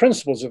general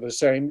principles are the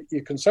same.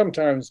 You can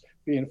sometimes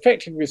be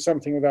infected with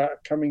something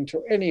without coming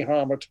to any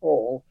harm at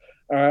all.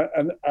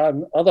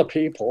 And other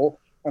people,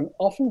 and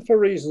often for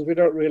reasons we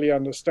don't really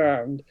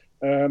understand,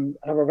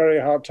 have a very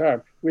hard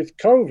time. With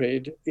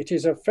COVID, it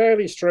is a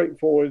fairly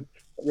straightforward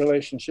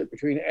relationship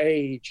between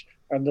age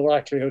and the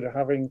likelihood of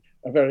having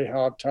a very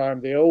hard time.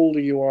 The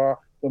older you are,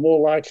 the more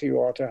likely you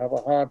are to have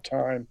a hard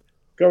time,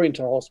 go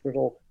into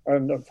hospital,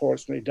 and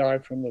unfortunately die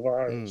from the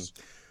virus.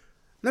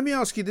 Let me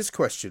ask you this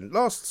question.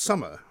 Last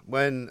summer,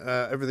 when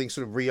everything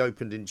sort of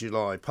reopened in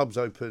July, pubs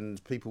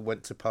opened, people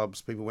went to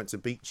pubs, people went to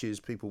beaches,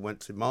 people went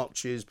to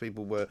marches,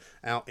 people were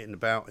out and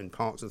about in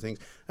parks and things.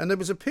 And there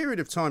was a period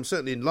of time,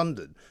 certainly in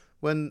London,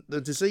 when the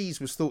disease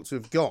was thought to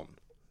have gone,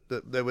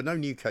 that there were no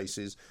new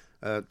cases.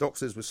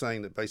 Doctors were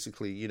saying that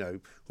basically,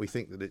 we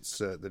think that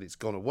it's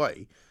gone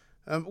away.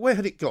 Where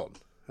had it gone,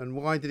 and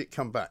why did it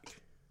come back?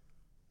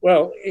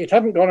 Well, it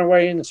hadn't gone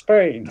away in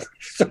Spain,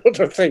 sort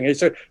of thing.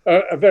 It's a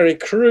very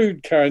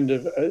crude kind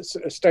of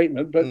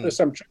statement, but there's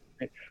some truth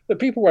in it. The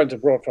people went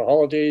abroad for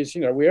holidays.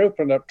 We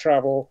opened up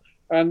travel,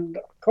 and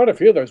quite a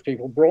few of those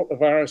people brought the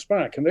virus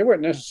back, and they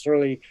weren't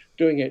necessarily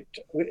doing it,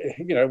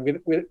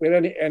 with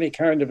any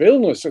kind of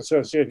illness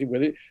associated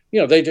with it.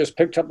 They just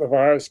picked up the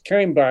virus,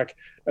 came back,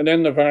 and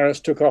then the virus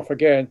took off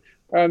again.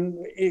 And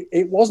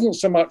it wasn't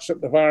so much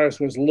that the virus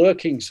was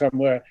lurking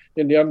somewhere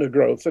in the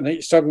undergrowth and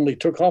it suddenly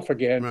took off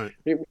again.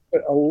 Right.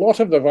 A lot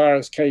of the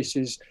virus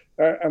cases,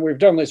 and we've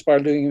done this by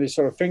doing this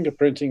sort of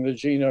fingerprinting, the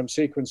genome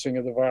sequencing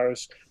of the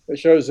virus, that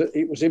shows that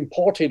it was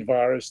imported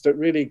virus that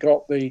really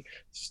got the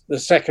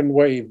second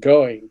wave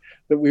going,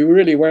 that we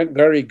really weren't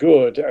very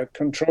good at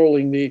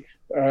controlling the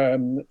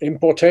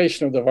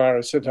importation of the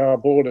virus at our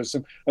borders.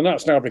 And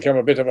that's now become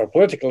a bit of a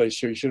political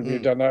issue. Should we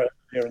have done that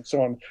earlier and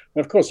so on?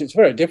 And of course, it's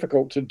very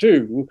difficult to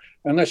do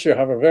unless you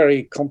have a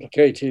very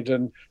complicated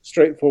and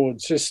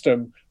straightforward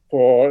system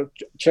for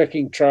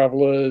checking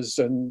travelers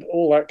and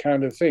all that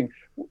kind of thing,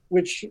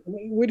 which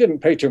we didn't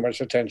pay too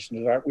much attention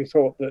to that. We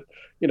thought that,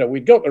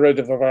 we'd got rid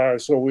of the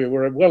virus, or we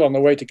were well on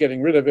the way to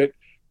getting rid of it,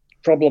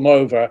 problem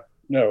over.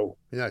 No.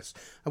 Yes,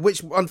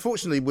 which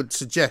unfortunately would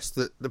suggest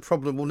that the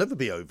problem will never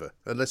be over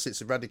unless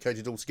it's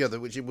eradicated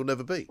altogether, which it will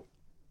never be.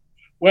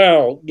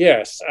 Well,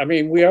 yes. I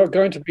mean, we are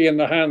going to be in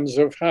the hands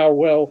of how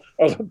well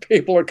other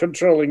people are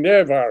controlling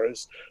their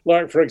virus,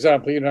 like, for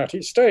example, the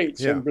United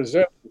States and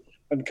Brazil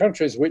and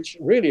countries which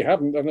really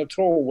haven't done at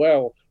all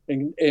well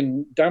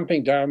in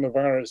damping down the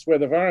virus, where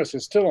the virus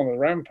is still on the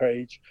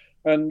rampage.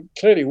 And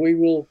clearly we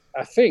will,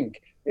 I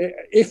think,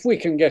 if we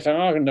can get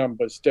our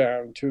numbers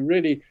down to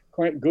really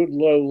quite good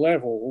low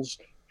levels,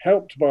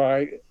 helped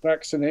by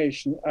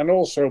vaccination and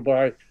also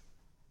by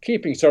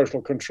keeping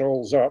social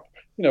controls up,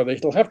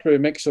 it'll have to be a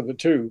mix of the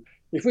two.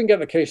 If we can get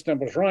the case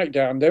numbers right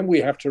down, then we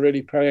have to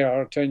really pay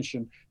our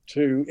attention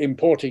to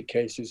imported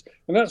cases.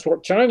 And that's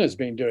what China's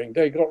been doing.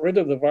 They got rid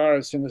of the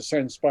virus in a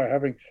sense by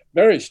having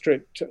very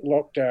strict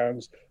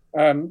lockdowns.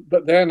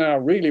 But they're now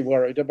really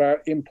worried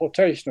about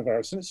importation of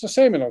virus. And it's the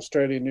same in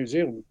Australia and New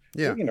Zealand.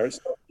 Yeah.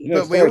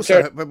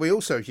 But we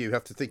also, Hugh,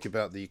 have to think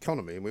about the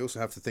economy, and we also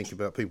have to think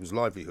about people's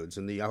livelihoods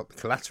and the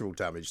collateral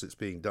damage that's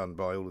being done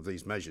by all of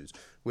these measures,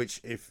 which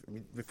if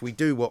we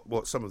do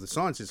what some of the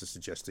scientists are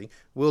suggesting,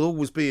 will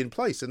always be in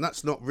place. And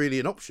that's not really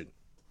an option.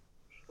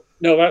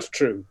 No, that's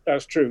true.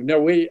 That's true.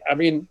 No,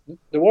 the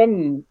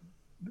one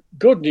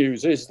good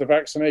news is the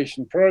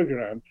vaccination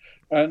program.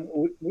 And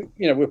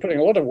we're putting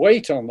a lot of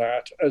weight on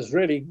that as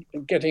really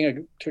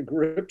getting to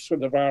grips with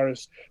the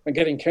virus and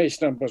getting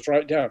case numbers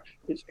right down.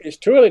 It's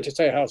too early to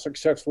say how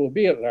successful we'll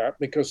be at that,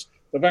 because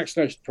the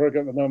vaccination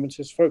program at the moment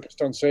is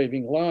focused on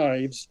saving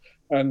lives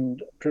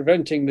and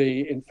preventing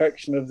the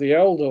infection of the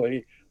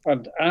elderly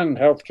and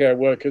healthcare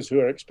workers who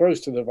are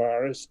exposed to the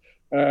virus.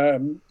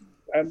 And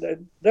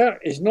that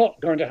is not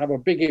going to have a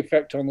big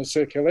effect on the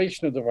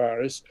circulation of the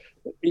virus.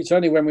 It's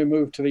only when we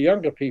move to the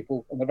younger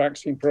people and the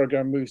vaccine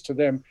program moves to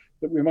them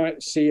that we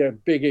might see a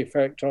big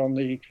effect on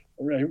the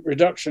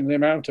reduction in the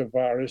amount of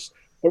virus.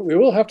 But we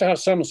will have to have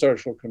some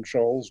social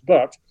controls,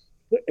 but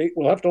it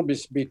will have to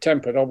be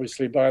tempered,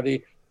 obviously, by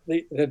the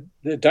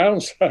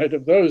downside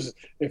of those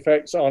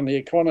effects on the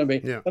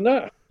economy. Yeah. And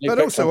that, but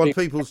also on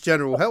people's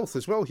general health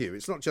as well, Hugh.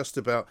 It's not just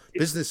about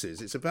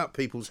businesses, it's about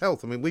people's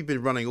health. I mean, we've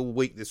been running all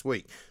week this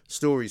week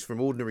stories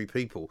from ordinary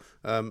people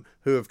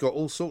who have got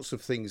all sorts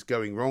of things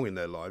going wrong in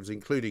their lives,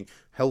 including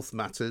health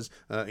matters,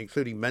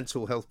 including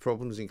mental health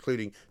problems,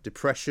 including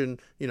depression,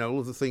 all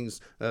of the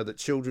things that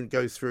children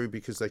go through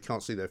because they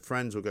can't see their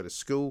friends or go to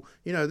school.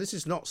 This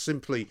is not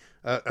simply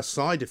a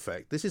side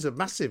effect. This is a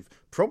massive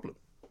problem.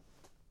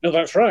 No,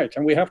 that's right.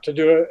 And we have to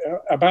do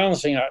a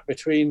balancing act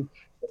between,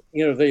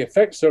 the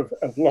effects of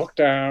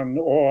lockdown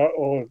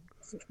or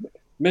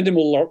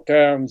minimal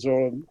lockdowns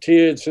or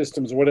tiered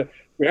systems or whatever.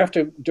 We have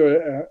to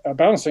do a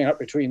balancing act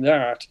between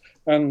that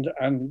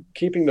and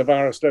keeping the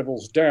virus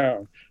levels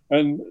down.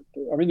 And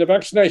I mean, the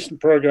vaccination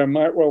program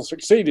might well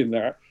succeed in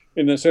that,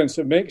 in the sense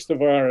it makes the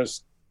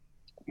virus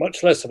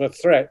much less of a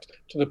threat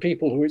to the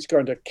people who it's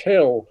going to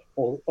kill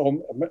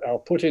or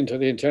put into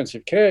the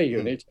intensive care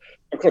unit.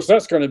 Of course,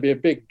 that's going to be a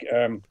big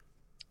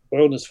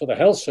bonus for the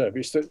health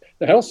service, that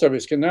the health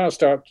service can now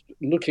start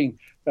looking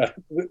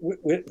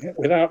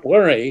without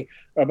worry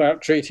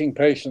about treating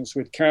patients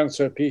with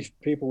cancer,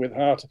 people with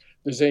heart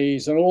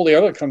disease and all the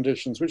other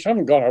conditions which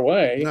haven't gone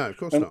away. No, of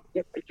course not.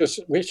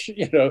 Which,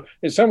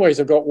 in some ways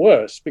have got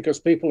worse because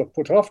people have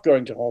put off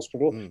going to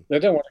hospital. They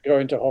don't want to go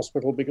into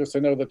hospital because they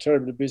know they're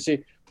terribly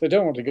busy. They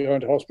don't want to go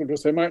into hospital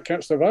because they might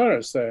catch the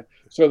virus there.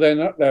 So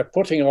they're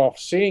putting off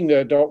seeing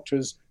their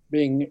doctors,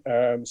 being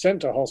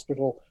sent to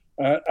hospital,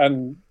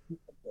 and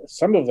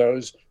some of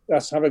those,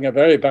 that's having a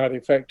very bad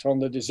effect on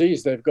the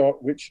disease they've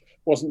got, which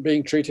wasn't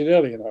being treated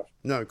early enough.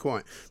 No,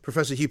 quite.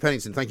 Professor Hugh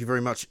Pennington, thank you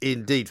very much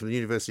indeed, from the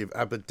University of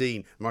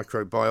Aberdeen,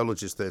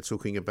 microbiologist there,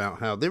 talking about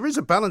how there is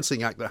a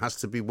balancing act that has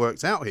to be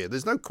worked out here.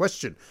 There's no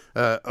question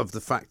of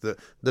the fact that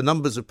the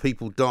numbers of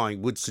people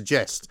dying would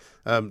suggest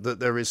that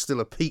there is still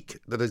a peak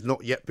that has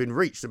not yet been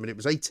reached. I mean, it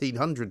was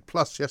 1,800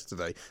 plus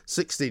yesterday,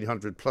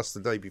 1,600 plus the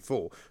day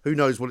before. Who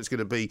knows what it's going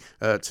to be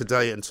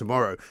today and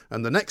tomorrow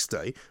and the next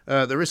day.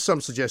 There is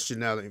some suggestion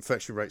now that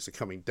infection rates are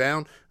coming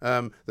down.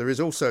 There is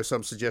also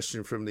some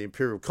suggestion from the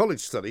Imperial College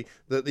study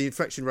that the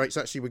infection rates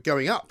actually were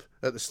going up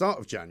at the start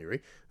of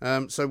January.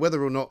 So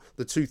whether or not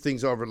the two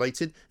things are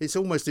related, it's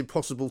almost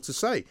impossible to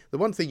say. The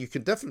one thing you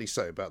can definitely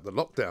say about the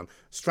lockdown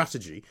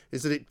strategy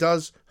is that it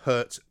does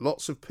hurt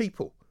lots of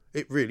people.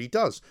 It really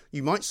does.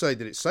 You might say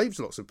that it saves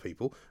lots of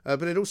people,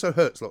 but it also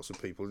hurts lots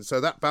of people. And so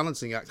that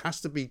balancing act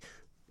has to be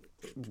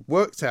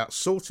worked out,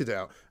 sorted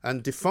out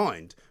and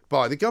defined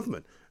by the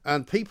government.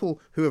 And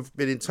people who have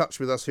been in touch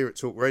with us here at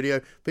Talk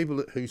Radio,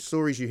 people whose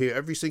stories you hear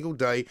every single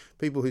day,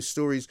 people whose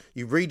stories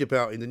you read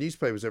about in the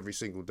newspapers every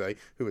single day,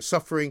 who are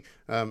suffering,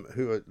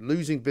 who are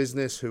losing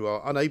business, who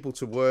are unable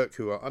to work,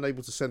 who are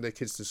unable to send their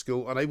kids to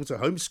school, unable to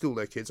homeschool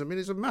their kids. I mean,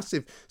 there's a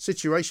massive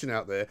situation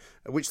out there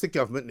which the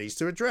government needs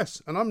to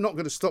address. And I'm not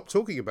going to stop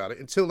talking about it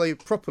until they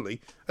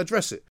properly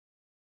address it.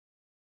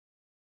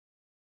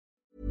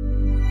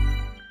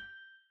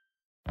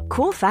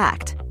 Cool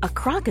fact, a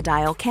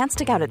crocodile can't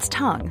stick out its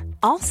tongue.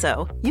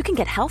 Also, you can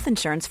get health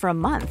insurance for a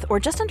month or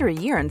just under a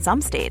year in some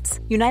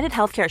states. United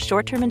Healthcare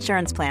short-term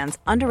insurance plans,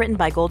 underwritten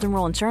by Golden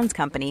Rule Insurance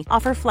Company,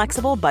 offer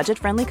flexible,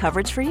 budget-friendly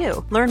coverage for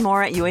you. Learn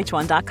more at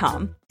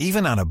uh1.com.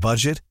 Even on a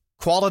budget,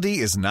 quality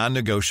is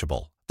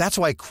non-negotiable. That's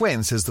why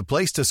Quince is the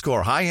place to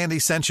score high-end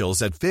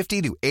essentials at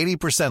 50 to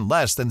 80%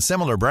 less than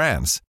similar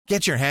brands.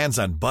 Get your hands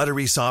on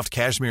buttery soft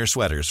cashmere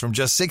sweaters from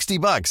just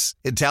 $60,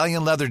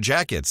 Italian leather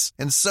jackets,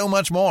 and so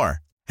much more.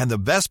 And the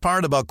best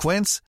part about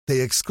Quince, they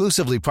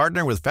exclusively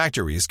partner with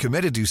factories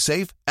committed to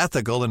safe,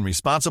 ethical, and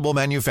responsible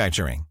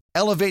manufacturing.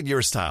 Elevate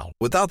your style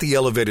without the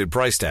elevated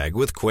price tag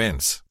with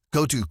Quince.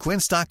 Go to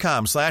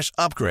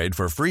quince.com/upgrade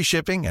for free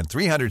shipping and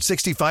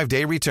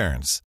 365-day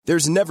returns.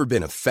 There's never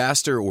been a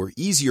faster or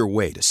easier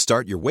way to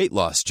start your weight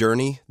loss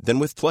journey than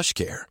with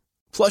PlushCare.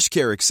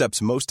 PlushCare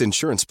accepts most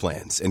insurance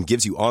plans and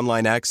gives you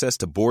online access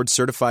to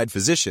board-certified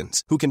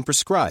physicians who can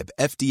prescribe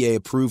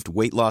FDA-approved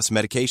weight loss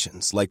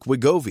medications like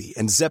Wegovy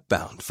and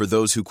Zepbound for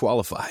those who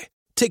qualify.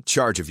 Take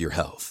charge of your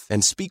health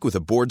and speak with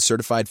a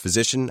board-certified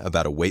physician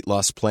about a weight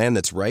loss plan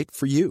that's right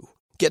for you.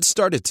 Get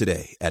started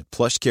today at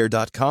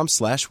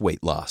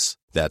plushcare.com/weight loss.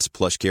 That's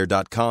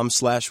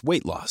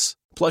plushcare.com/weight loss.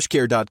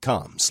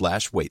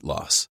 plushcare.com/weight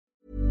loss.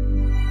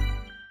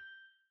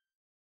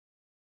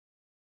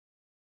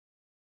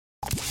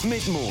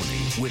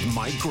 Mid-morning with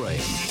Mike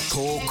Graham.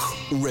 Talk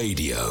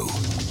Radio.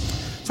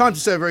 Time to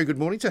say a very good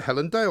morning to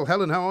Helen Dale.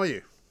 Helen, how are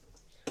you?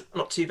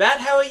 Not too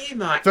bad. How are you,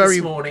 Mike, this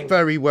morning?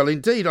 Very well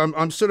indeed.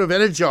 I'm sort of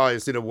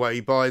energised in a way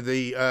by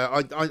the...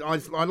 I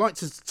like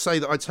to say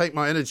that I take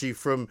my energy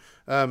from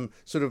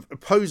sort of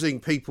opposing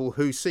people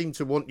who seem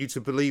to want you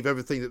to believe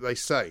everything that they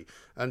say.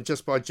 And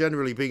just by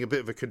generally being a bit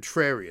of a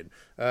contrarian,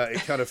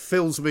 it kind of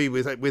fills me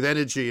with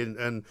energy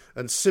and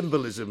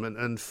symbolism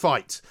and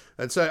fight.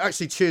 And so it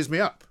actually cheers me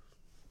up.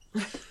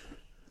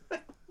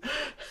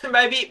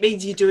 Maybe it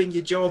means you're doing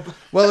your job.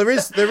 Well, there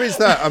is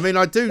that. I mean,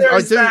 I do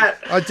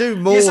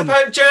mourn.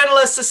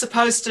 Journalists are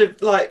supposed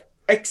to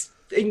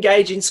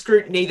engage in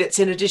scrutiny that's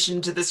in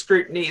addition to the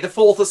scrutiny, the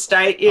fourth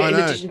estate, in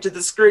addition to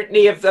the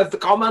scrutiny of the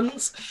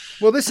commons.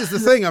 Well, this is the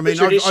thing. I mean,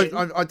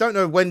 I don't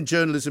know when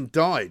journalism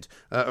died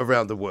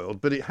around the world,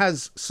 but it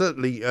has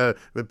certainly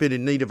been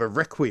in need of a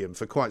requiem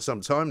for quite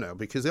some time now,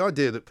 because the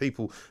idea that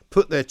people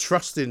put their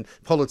trust in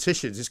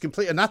politicians is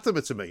complete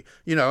anathema to me.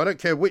 You know, I don't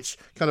care which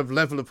kind of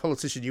level of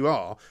politician you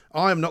are.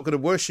 I am not going to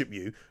worship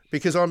you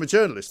because I'm a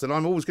journalist, and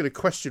I'm always going to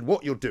question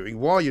what you're doing,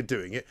 why you're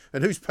doing it,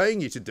 and who's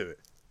paying you to do it.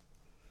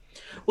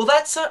 Well,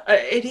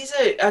 it is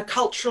a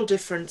cultural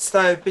difference,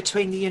 though,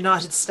 between the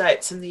United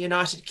States and the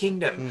United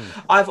Kingdom.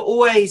 I've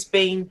always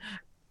been,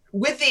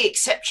 with the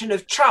exception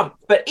of Trump,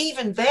 but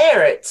even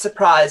there it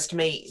surprised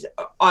me.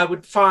 I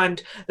would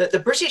find that the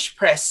British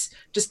press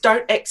just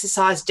don't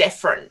exercise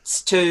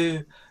deference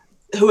to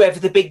whoever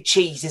the big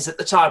cheese is at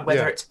the time,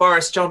 whether it's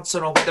Boris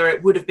Johnson or whether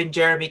it would have been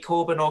Jeremy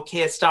Corbyn or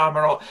Keir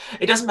Starmer, or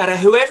it doesn't matter.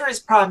 Whoever is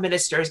Prime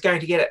Minister is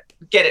going to get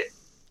it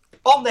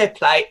on their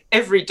plate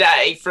every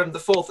day from the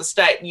fourth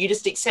estate, and you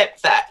just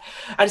accept that.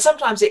 And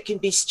sometimes it can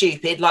be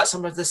stupid, like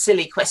some of the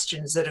silly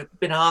questions that have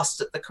been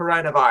asked at the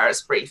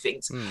coronavirus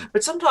briefings,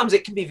 but sometimes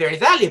it can be very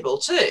valuable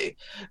too.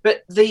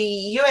 But the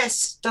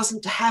US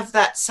doesn't have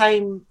that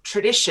same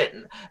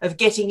tradition of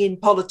getting in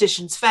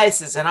politicians'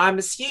 faces, and I'm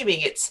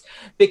assuming it's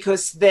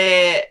because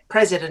their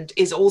president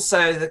is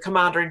also the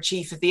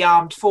commander-in-chief of the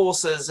armed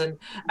forces and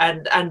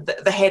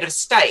the head of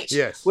state,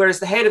 whereas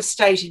the head of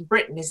state in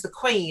Britain is the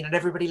Queen, and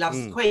everybody loves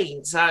the Queen.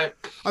 So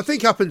I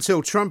think up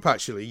until Trump,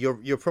 actually,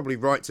 you're probably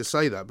right to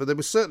say that, but there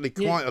was certainly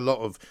quite a lot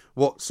of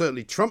what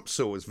certainly Trump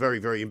saw as very,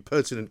 very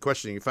impertinent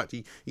questioning. In fact,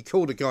 he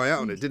called a guy out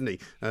on it, didn't he?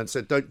 And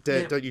said, "Don't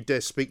you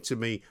dare speak to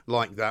me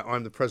like that.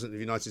 I'm the president of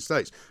the United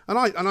States." And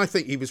I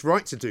think he was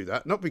right to do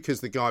that, not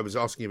because the guy was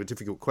asking him a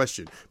difficult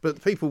question,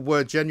 but people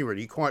were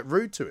genuinely quite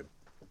rude to him.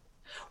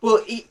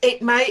 Well,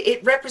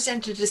 it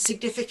represented a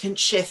significant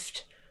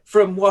shift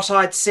from what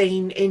I'd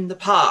seen in the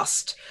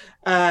past.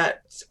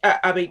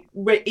 I mean,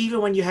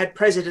 even when you had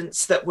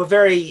presidents that were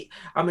very,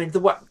 I mean, the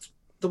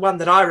one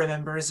that I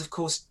remember is, of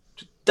course,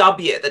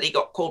 W, that he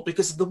got called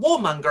because of the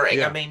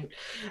warmongering. I mean,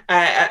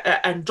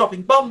 and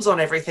dropping bombs on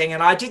everything.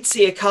 And I did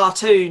see a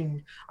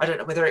cartoon, I don't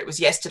know whether it was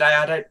yesterday,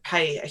 I don't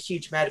pay a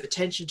huge amount of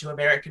attention to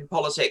American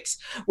politics,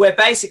 where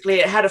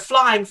basically it had a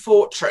flying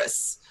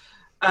fortress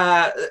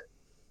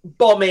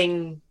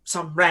bombing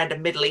some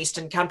random Middle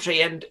Eastern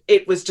country, and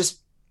it was just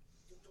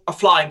a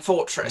flying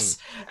fortress,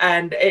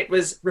 and it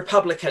was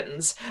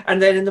Republicans,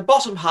 and then in the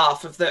bottom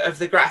half of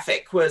the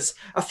graphic was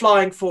a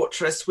flying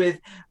fortress with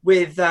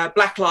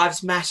Black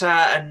Lives Matter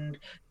and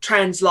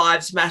Trans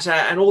Lives Matter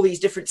and all these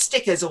different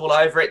stickers all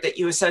over it that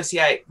you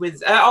associate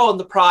with and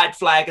the pride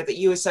flag that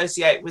you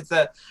associate with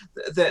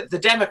the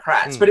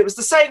Democrats. But it was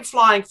the same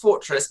flying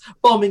fortress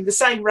bombing the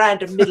same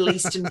random Middle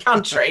Eastern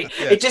country.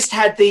 It just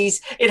had these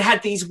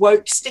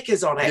woke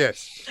stickers on it.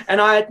 And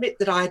I admit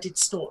that I did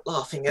snort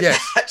laughing at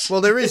that.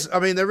 Well, there is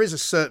a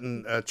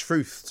certain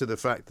truth to the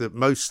fact that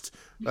most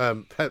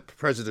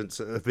presidents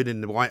that have been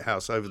in the White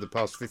House over the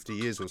past 50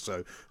 years or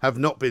so have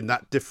not been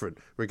that different,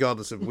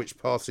 regardless of which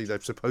party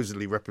they've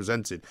supposedly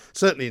represented.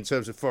 Certainly in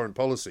terms of foreign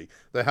policy,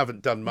 they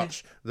haven't done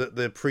much that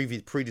their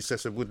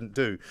predecessor wouldn't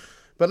do.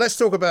 But let's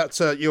talk about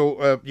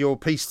your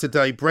piece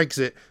today,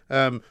 Brexit,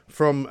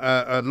 from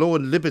Law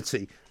and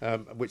Liberty,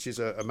 which is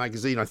a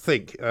magazine, I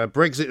think.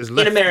 Brexit has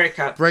left, in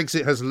America.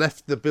 Brexit has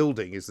left the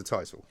building is the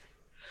title.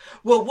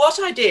 Well, what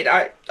I did,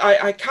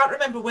 I can't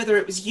remember whether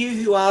it was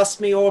you who asked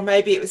me, or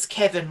maybe it was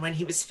Kevin when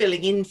he was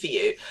filling in for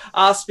you,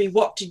 asked me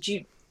what did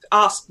you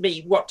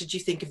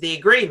think of the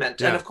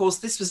agreement? And of course,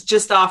 this was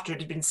just after it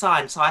had been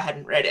signed, so I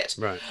hadn't read it.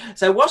 Right.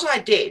 So what I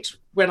did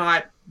when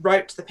I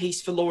wrote the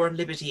piece for Law and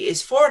Liberty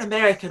is, for an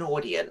American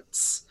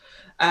audience,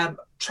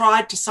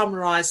 tried to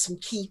summarise some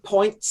key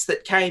points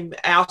that came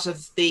out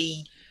of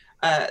the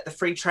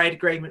free trade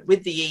agreement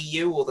with the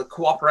EU, or the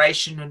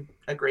cooperation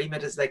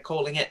agreement as they're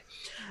calling it,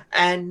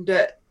 and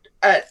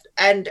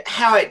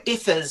how it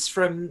differs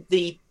from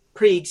the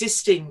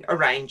pre-existing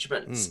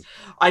arrangements.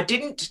 I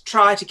didn't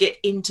try to get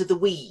into the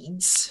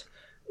weeds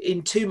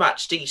in too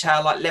much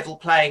detail, like level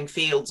playing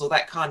fields or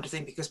that kind of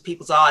thing, because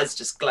people's eyes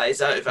just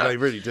glaze over. They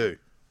really do.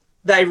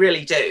 They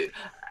really do.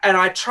 And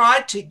I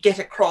tried to get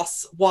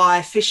across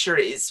why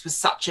fisheries was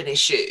such an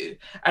issue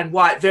and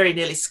why it very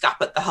nearly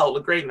scuppered the whole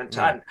agreement.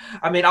 And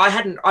I mean,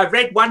 I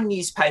read one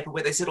newspaper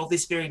where they said, oh,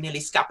 this very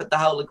nearly scuppered the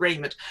whole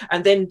agreement.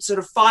 And then sort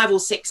of 5 or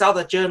 6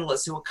 other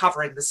journalists who were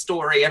covering the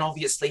story and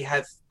obviously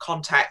have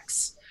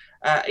contacts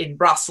in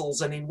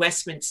Brussels and in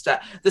Westminster,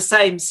 the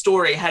same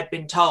story had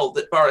been told,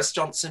 that Boris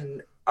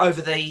Johnson,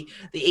 over the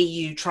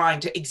EU trying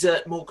to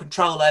exert more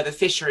control over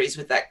fisheries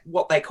with that,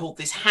 what they called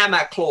this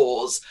hammer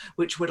clause,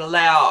 which would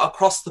allow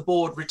across the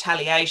board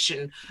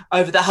retaliation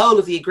over the whole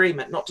of the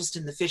agreement, not just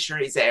in the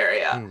fisheries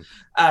area,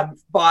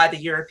 by the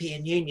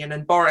European Union.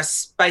 And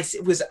Boris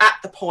basically was at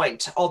the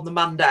point on the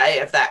Monday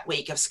of that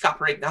week of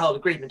scuppering the whole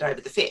agreement over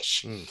the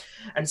fish.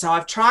 And so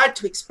I've tried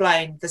to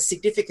explain the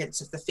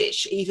significance of the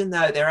fish, even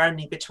though they're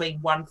only between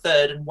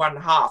 1/3 and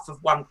 1/2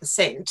 of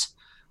 1%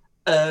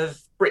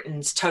 of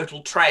Britain's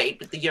total trade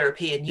with the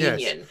European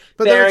Union.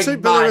 But there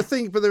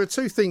are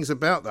two things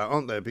about that,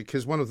 aren't there?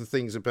 Because one of the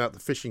things about the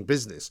fishing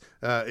business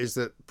is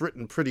that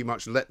Britain pretty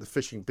much let the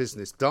fishing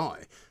business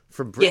die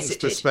from Britain's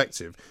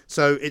perspective.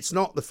 So it's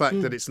not the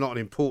fact that it's not an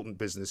important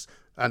business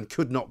and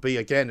could not be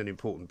again an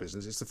important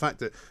business. It's the fact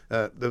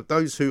that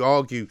those who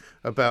argue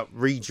about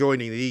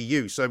rejoining the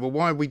EU say, well,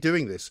 why are we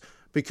doing this?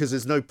 Because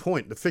there's no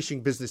point. The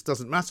fishing business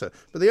doesn't matter.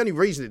 But the only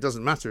reason it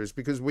doesn't matter is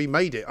because we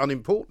made it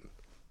unimportant.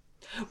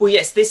 Well,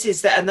 yes, this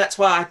is that, and that's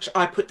why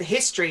I put the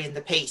history in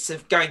the piece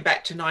of going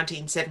back to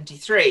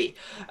 1973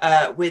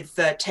 with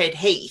Ted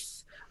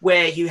Heath,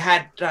 where you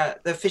had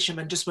the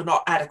fishermen just were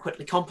not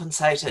adequately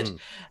compensated.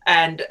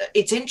 And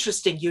it's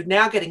interesting, you're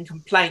now getting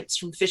complaints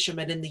from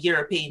fishermen in the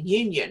European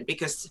Union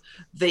because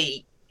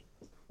the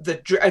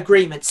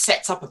agreement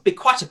sets up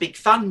quite a big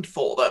fund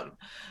for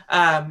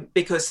them,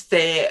 because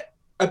their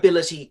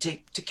ability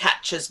to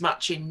catch as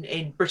much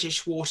in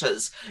British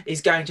waters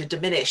is going to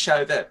diminish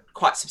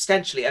quite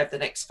substantially over the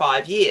next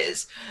 5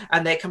 years.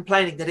 And they're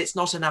complaining that it's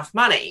not enough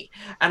money.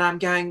 And I'm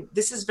going,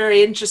 this is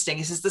very interesting.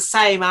 This is the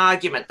same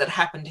argument that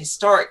happened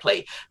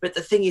historically. But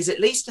the thing is, at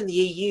least in the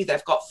EU,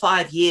 they've got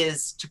 5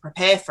 years to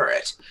prepare for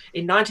it.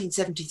 In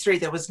 1973,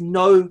 there was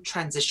no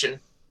transition.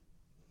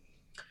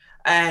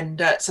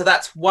 And so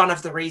that's one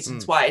of the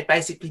reasons why it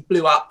basically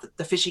blew up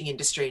the fishing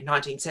industry in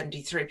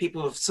 1973.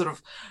 People have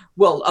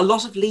a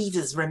lot of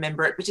leavers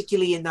remember it,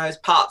 particularly in those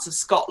parts of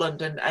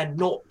Scotland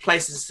and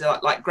places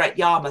like Great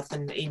Yarmouth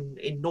and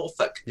in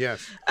Norfolk.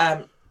 Yes.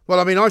 Well,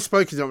 I mean, I've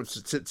spoken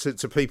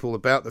to people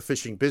about the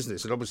fishing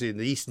business, and obviously in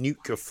the East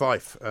Neuk of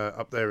Fife,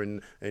 up there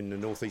in the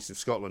northeast of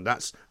Scotland,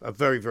 that's a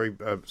very, very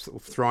sort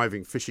of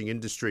thriving fishing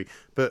industry.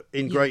 But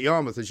in Great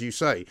Yarmouth, as you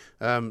say,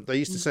 they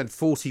used to send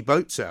 40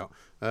 boats out.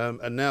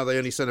 And now they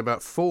only send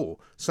about 4.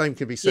 Same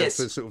can be said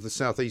for sort of the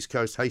southeast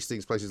coast,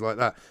 Hastings, places like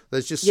that.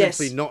 There's just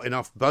simply not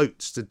enough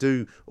boats to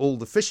do all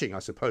the fishing, I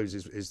suppose,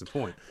 is the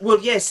point. Well,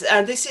 yes,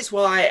 and this is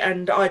why,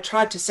 and I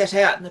tried to set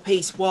out in the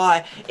piece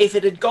why, if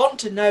it had gone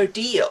to no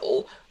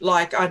deal,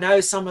 like I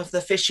know some of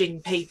the fishing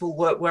people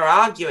were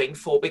arguing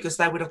for, because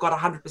they would have got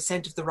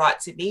 100% of the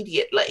rights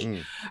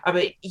immediately. I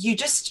mean, you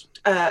just,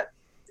 there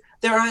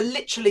are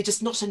literally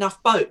just not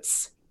enough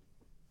boats.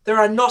 There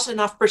are not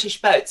enough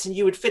British boats, and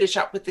you would finish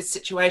up with this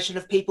situation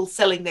of people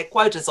selling their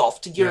quotas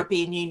off to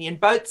European Union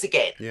boats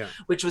again,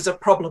 which was a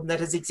problem that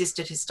has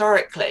existed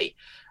historically.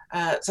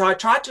 So I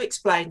tried to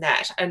explain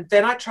that, and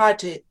then I tried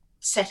to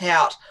set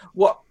out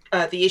what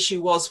the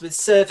issue was with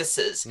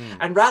services.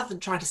 And rather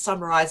than trying to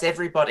summarise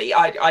everybody,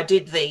 I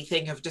did the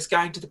thing of just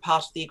going to the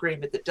part of the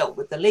agreement that dealt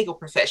with the legal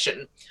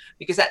profession,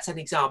 because that's an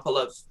example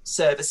of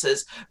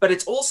services, but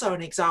it's also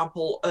an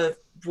example of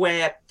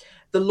where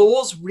the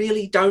laws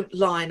really don't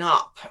line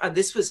up. And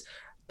this was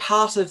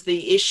part of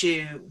the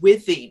issue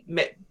with the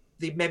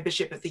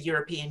membership of the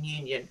European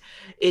Union,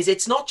 is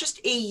it's not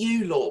just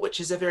EU law,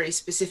 which is a very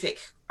specific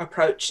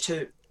approach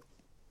to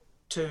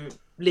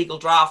legal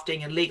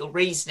drafting and legal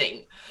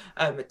reasoning.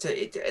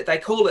 They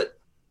call it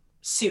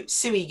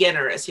sui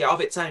generis, of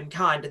its own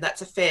kind, and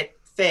that's a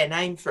fair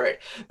name for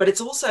it. But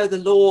it's also the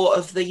law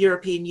of the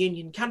European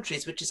Union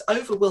countries, which is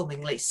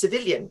overwhelmingly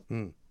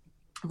civilian.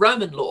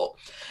 Roman law,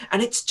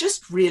 and it's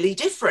just really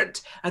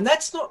different. And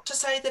that's not to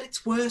say that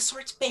it's worse or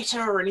it's better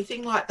or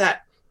anything like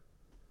that.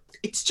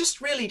 It's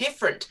just really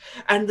different,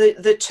 and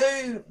the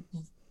two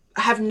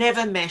have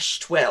never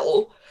meshed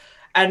well.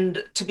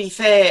 And to be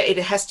fair, it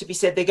has to be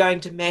said they're going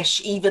to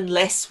mesh even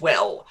less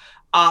well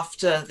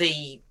after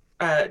the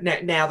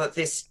now that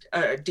this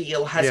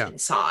deal has been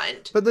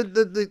signed. But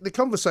the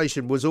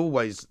conversation was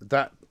always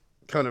that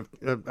kind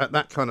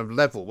of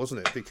level,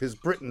 wasn't it? Because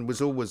Britain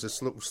was always a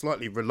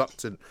slightly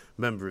reluctant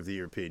member of the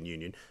European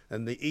Union,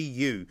 and the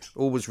EU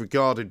always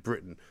regarded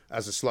Britain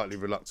as a slightly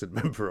reluctant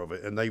member of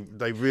it, and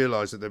they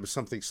realised that there was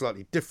something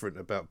slightly different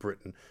about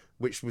Britain,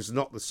 which was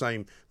not the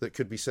same that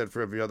could be said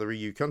for every other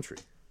EU country.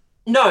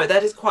 No,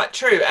 that is quite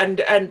true.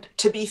 And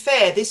to be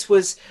fair, this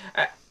was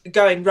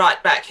going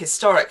right back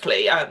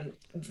historically.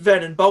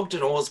 Vernon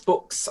Bogdanor's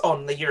books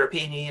on the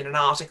European Union and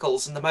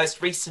articles, and the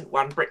most recent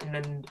one, Britain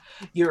and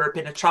Europe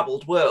in a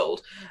Troubled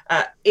World,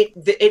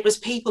 it was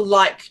people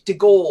like de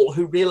Gaulle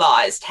who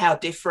realised how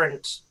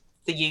different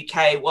the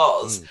UK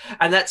was.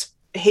 And that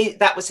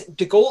was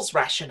de Gaulle's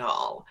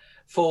rationale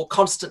for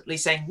constantly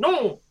saying,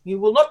 no, you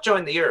will not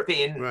join the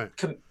European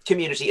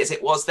community as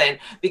it was then,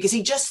 because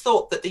he just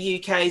thought that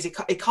the UK's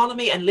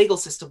economy and legal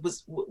system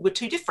were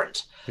too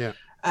different. Yeah.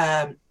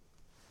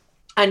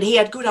 And he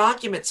had good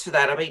arguments for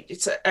that. I mean,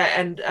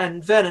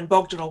 and Vernon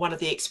Bogdanor, one of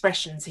the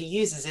expressions he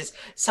uses is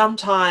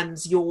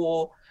sometimes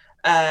your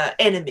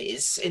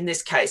enemies, in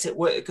this case,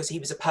 because he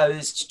was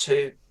opposed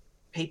to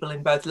people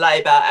in both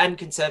Labour and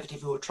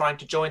Conservative who were trying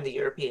to join the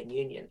European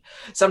Union.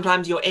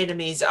 Sometimes your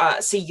enemies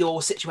see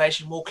your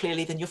situation more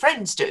clearly than your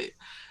friends do.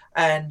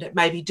 And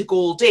maybe de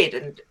Gaulle did.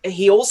 And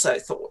he also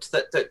thought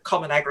that the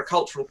common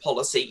agricultural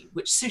policy,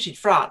 which suited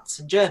France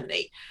and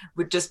Germany,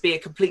 would just be a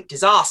complete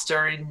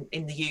disaster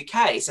in the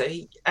UK. So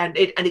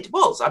it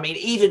was. I mean,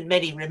 even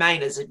many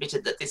Remainers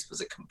admitted that this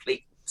was a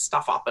complete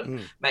stuff up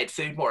and made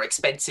food more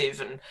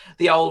expensive. And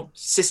the old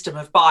system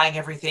of buying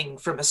everything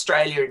from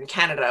Australia and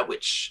Canada,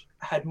 which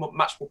had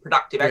much more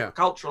productive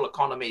agricultural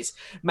economies,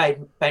 made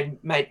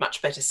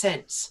much better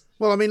sense.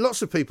 Well, I mean,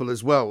 lots of people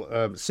as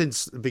well,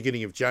 since the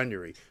beginning of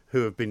January,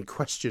 who have been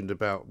questioned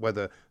about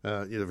whether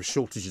there are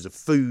shortages of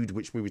food,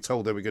 which we were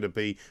told there were going to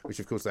be, which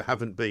of course there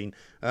haven't been.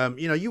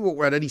 You walk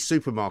around any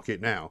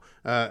supermarket now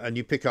and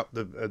you pick up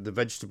the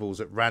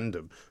vegetables at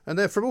random, and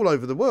they're from all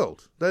over the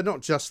world. They're not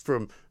just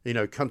from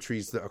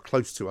countries that are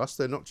close to us.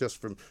 They're not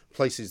just from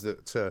places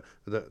that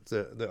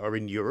are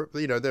in Europe.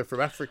 They're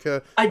from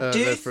Africa.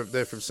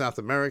 They're from South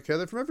America.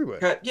 They're from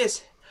everywhere.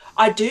 Yes,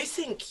 I do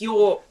think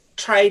your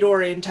trade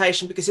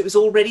orientation, because it was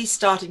already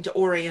starting to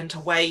orient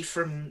away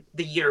from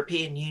the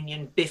European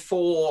Union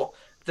before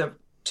the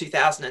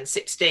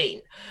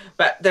 2016.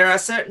 But there are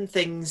certain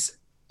things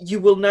you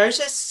will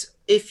notice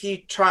if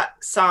you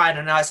sign,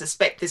 and I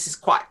suspect this is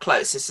quite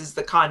close. This is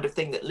the kind of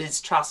thing that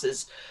Liz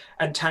Truss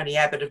and Tony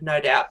Abbott have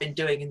no doubt been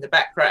doing in the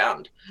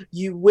background.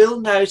 You will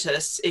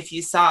notice if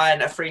you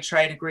sign a free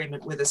trade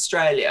agreement with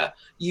Australia,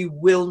 you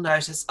will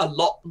notice a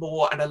lot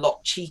more and a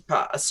lot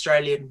cheaper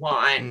Australian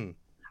wine.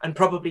 And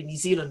probably New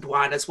Zealand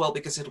wine as well,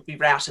 because it'll be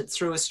routed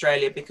through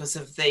Australia because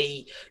of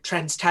the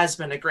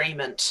Trans-Tasman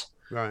Agreement,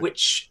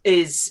 which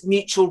is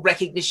mutual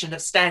recognition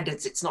of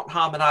standards. It's not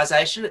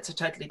harmonisation. It's a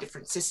totally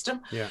different system.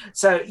 Yeah.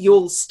 So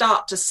you'll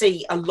start to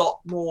see a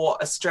lot more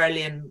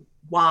Australian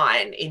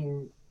wine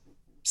in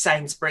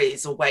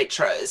Sainsbury's or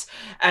Waitrose.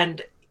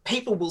 And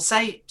people will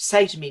say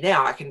to me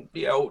now, I can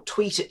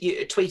tweet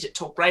at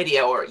Talk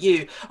Radio or at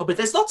you, but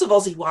there's lots of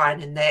Aussie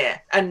wine in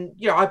there, and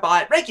I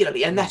buy it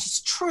regularly, and that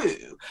is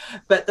true.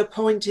 But the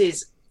point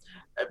is,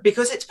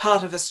 because it's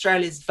part of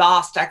Australia's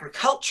vast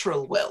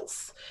agricultural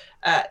wealth,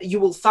 you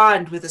will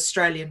find with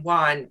Australian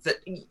wine that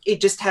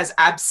it just has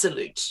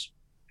absolute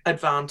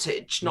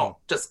advantage, not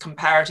just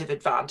comparative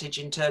advantage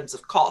in terms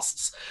of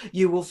costs.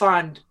 You will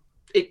find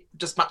it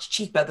just much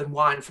cheaper than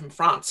wine from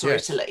France or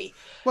Italy.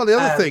 Well, the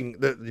other thing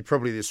that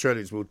probably the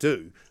Australians will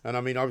do, and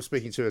I mean, I was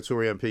speaking to a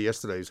Tory MP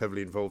yesterday who's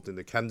heavily involved in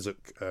the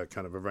Kanzuk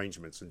kind of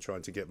arrangements and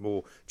trying to get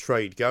more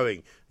trade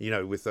going,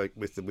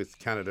 with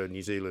Canada,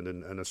 New Zealand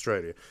and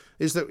Australia,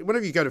 is that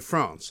whenever you go to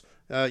France,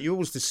 you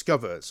always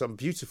discover some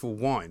beautiful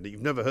wine that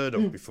you've never heard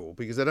of before,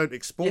 because they don't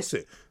export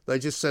it. They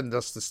just send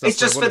us the stuff. It's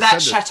just for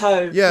that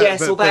chateau,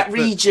 or that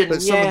region.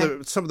 But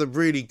some of the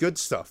really good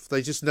stuff,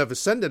 they just never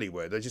send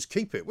anywhere. They just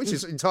keep it, which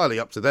is entirely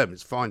up to them.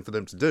 It's fine for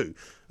them to do.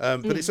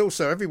 But it's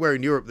also everywhere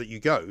in Europe that you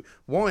go,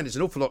 wine is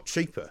an awful lot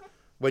cheaper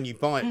when you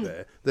buy it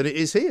there than it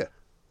is here.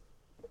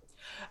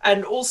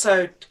 And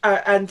also,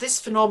 and this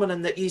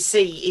phenomenon that you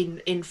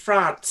see in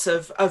France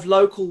of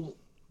local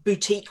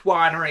boutique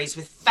wineries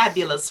with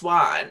fabulous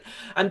wine,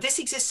 and this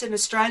exists in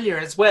Australia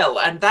as well,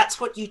 and that's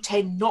what you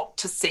tend not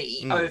to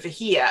see over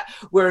here.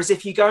 Whereas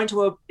if you go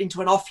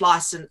into an off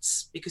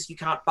license, because you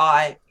can't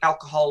buy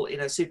alcohol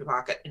in a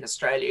supermarket in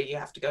Australia, you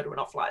have to go to an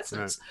off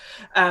license.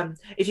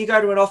 If you go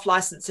to an off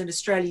license in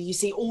Australia, you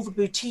see all the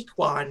boutique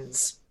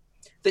wines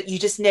that you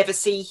just never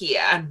see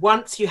here. And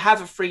once you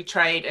have a free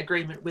trade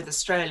agreement with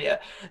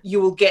Australia,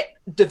 you will get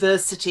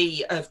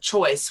diversity of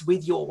choice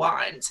with your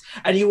wines.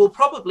 And you will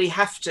probably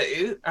have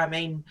to, a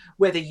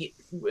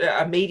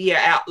media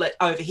outlet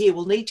over here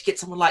will need to get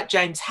someone like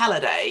James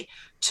Halliday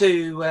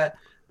to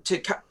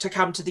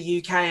come to the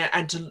UK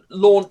and to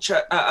launch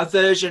a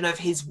version of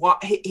his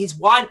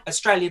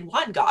Australian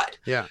wine guide.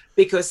 Yeah.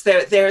 Because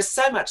there is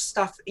so much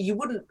stuff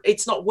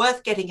it's not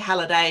worth getting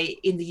Halliday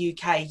in the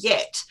UK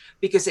yet,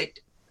 because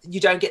you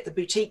don't get the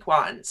boutique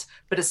wines.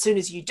 But as soon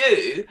as you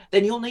do,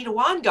 then you'll need a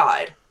wine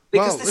guide.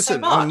 because well, there's listen, so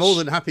much. I'm more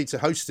than happy to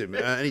host him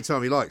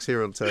anytime he likes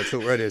here on Talk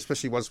Radio,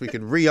 especially once we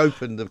can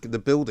reopen the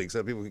building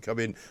so people can come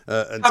in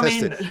and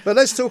test it. But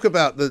let's talk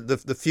about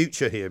the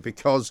future here,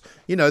 because,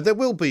 you know, there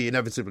will be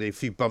inevitably a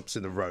few bumps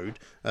in the road.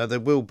 There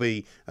will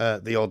be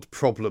the odd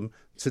problem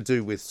to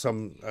do with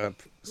some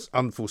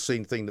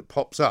unforeseen thing that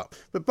pops up.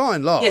 But by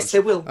and large, yes,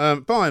 there will.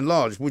 By and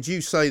large, would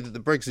you say that the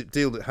Brexit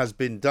deal that has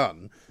been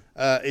done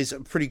is a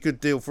pretty good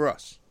deal for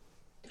us?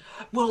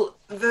 Well,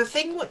 the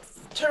thing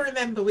to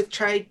remember with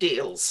trade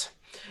deals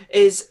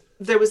is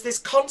there was this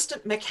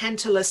constant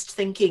mercantilist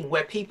thinking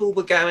where people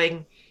were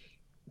going,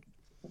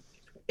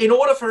 in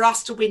order for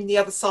us to win, the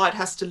other side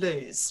has to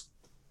lose.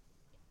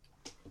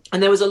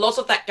 And there was a lot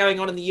of that going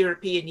on in the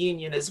European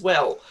Union as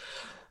well.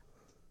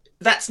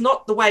 That's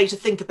not the way to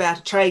think about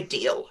a trade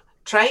deal.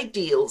 Trade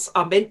deals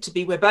are meant to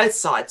be where both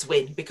sides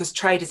win, because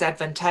trade is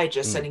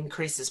advantageous and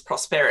increases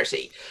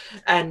prosperity.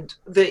 And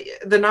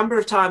the number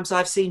of times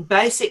I've seen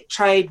basic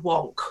trade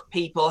wonk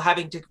people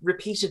having to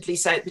repeatedly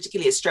say,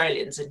 particularly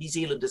Australians and New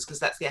Zealanders, because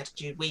that's the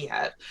attitude we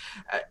have,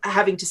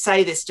 having to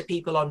say this to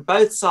people on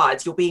both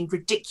sides: you're being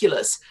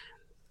ridiculous.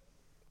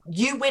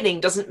 You winning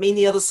doesn't mean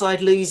the other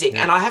side losing.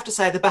 And I have to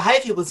say the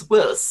behaviour was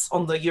worse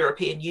on the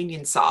European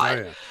Union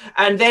side.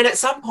 And then at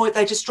some point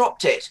they just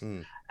dropped it.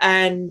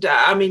 And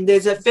I mean,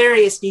 there's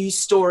various news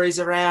stories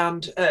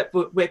around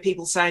where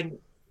people saying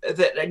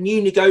that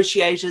new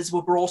negotiators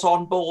were brought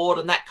on board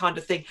and that kind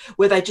of thing,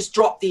 where they just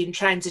dropped the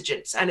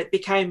intransigence and it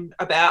became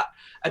about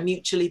a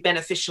mutually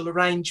beneficial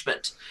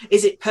arrangement.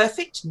 Is it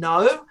perfect?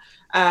 No.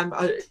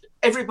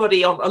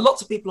 Everybody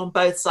lots of people on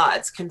both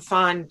sides can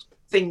find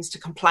things to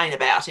complain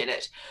about in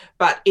it,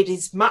 but it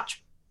is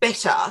much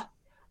better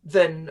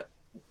than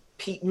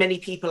many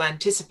people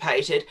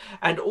anticipated,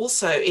 and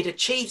also it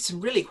achieved some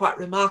really quite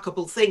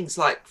remarkable things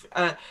like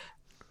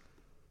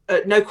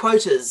no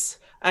quotas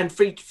and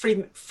free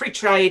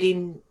trade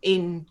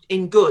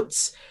in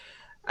goods,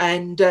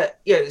 and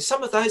you know,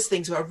 some of those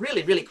things were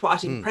really, really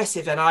quite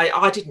impressive, and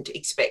I didn't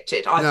expect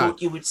it. I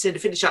thought you would sort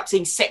of finish up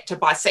seeing sector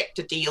by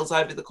sector deals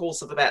over the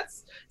course of about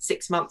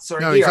 6 months or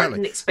a year. Exactly. I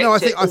didn't expect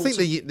I think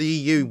the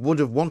EU would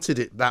have wanted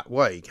it that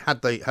way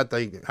had they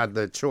had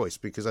their choice,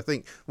 because I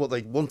think what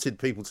they wanted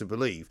people to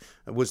believe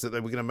was that they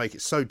were going to make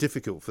it so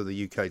difficult for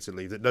the UK to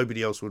leave that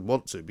nobody else would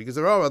want to, because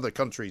there are other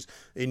countries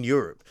in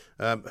Europe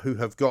who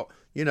have got,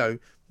 you know,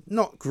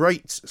 not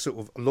great sort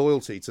of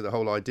loyalty to the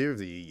whole idea of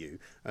the EU,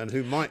 and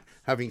who might,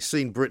 having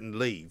seen Britain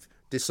leave,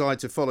 decide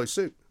to follow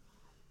suit.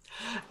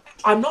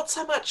 I'm not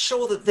so much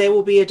sure that there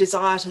will be a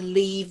desire to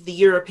leave the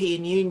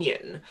European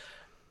Union.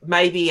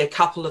 Maybe a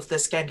couple of the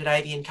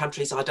Scandinavian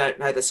countries, I don't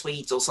know, the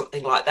Swedes or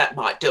something like that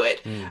might do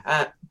it.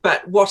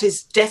 But what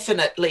is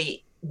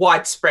definitely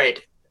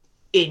widespread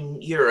in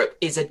Europe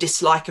is a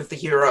dislike of the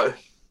euro.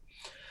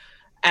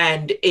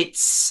 And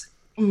it's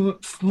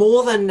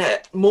more than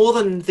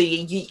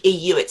the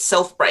EU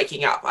itself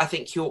breaking up. I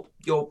think you're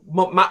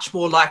much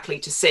more likely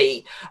to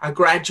see a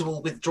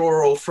gradual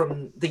withdrawal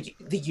from the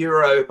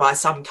euro by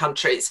some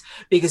countries,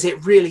 because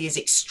it really is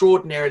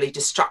extraordinarily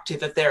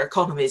destructive of their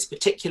economies,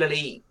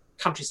 particularly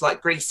countries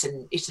like Greece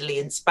and Italy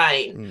and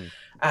Spain.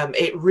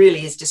 It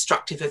really is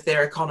destructive of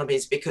their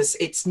economies, because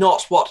it's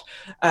not what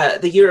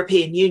the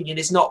European Union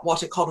is not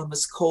what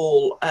economists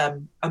call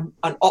an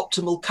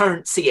optimal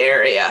currency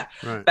area.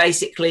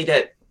 Basically,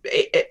 that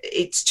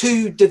it's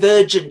too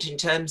divergent in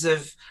terms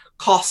of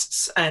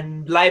costs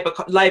and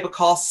labour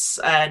costs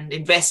and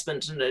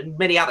investment and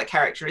many other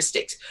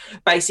characteristics.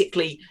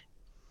 Basically,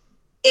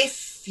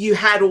 if you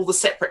had all the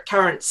separate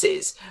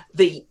currencies,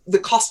 the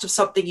cost of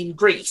something in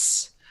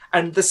Greece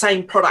and the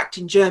same product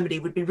in Germany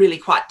would be really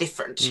quite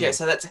different. Yeah,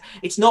 so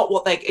it's not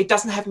what it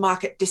doesn't have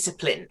market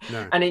discipline.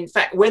 No. And in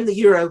fact, when the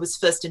euro was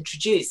first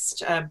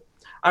introduced,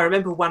 I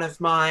remember one of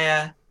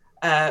my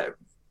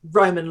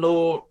Roman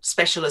law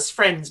specialist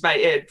friends,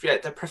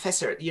 the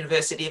professor at the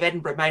University of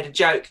Edinburgh, made a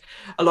joke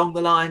along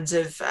the lines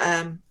of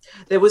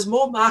there was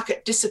more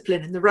market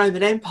discipline in the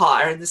Roman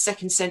Empire in the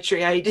 2nd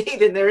century AD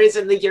than there is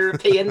in the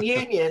European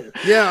Union.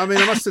 Yeah, I mean,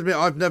 I must admit,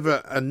 I've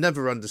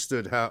never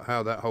understood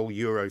how that whole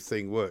euro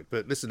thing worked.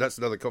 But listen, that's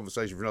another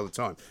conversation for another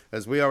time,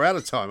 as we are out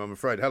of time, I'm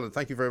afraid. Helen,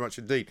 thank you very much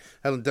indeed.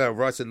 Helen Dale,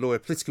 writer, lawyer,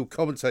 political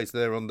commentator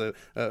there on the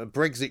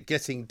Brexit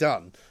getting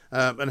done.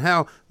 And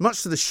how,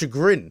 much to the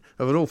chagrin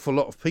of an awful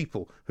lot of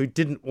people who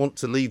didn't want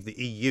to leave the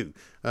EU,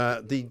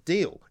 the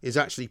deal is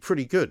actually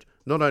pretty good,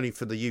 not only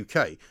for the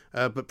UK,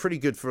 but pretty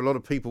good for a lot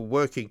of people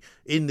working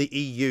in the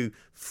EU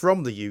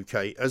from the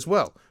UK as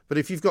well. But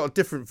if you've got a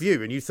different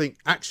view and you think,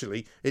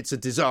 actually, it's a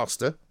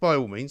disaster, by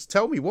all means,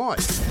 tell me why.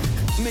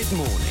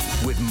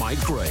 Mid-morning with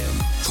Mike Graham.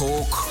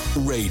 Talk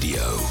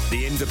Radio.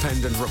 The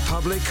Independent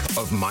Republic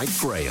of Mike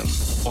Graham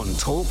on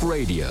Talk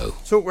Radio.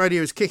 Talk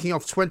Radio is kicking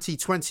off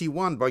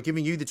 2021 by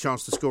giving you the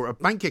chance to score a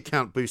bank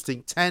account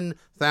boosting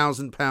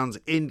 £10,000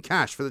 in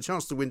cash. For the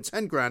chance to win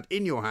 10 grand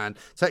in your hand,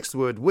 text the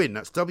word WIN,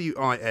 that's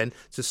WIN,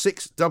 to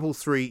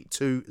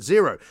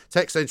 63320.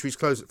 Text entries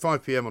close at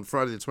 5 p.m. on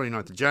Friday the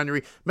 29th of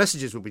January.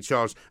 Messages will be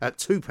charged at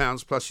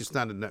 £2 plus your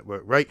standard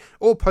network rate,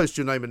 or post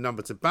your name and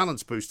number to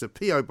Balance Booster,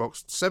 PO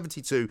Box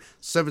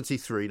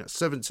 7273, that's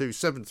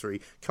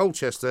 7273,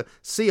 Colchester,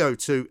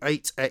 CO2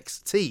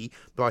 8XT,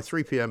 by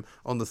 3 p.m.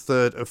 on the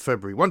 3rd of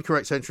February. One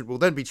correct entrant will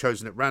then be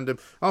chosen at random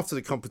after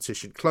the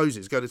competition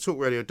closes. Go to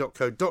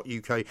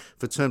talkradio.co.uk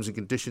for terms and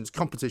conditions.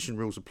 Competition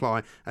rules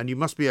apply, and you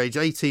must be age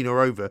 18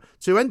 or over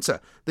to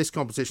enter. This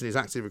competition is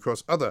active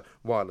across other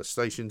wireless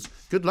stations.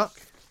 Good luck.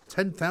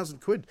 10,000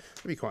 quid.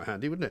 That'd be quite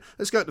handy, wouldn't it?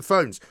 Let's go to the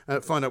phones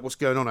and find out what's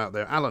going on out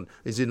there. Alan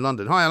is in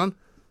London. Hi, Alan.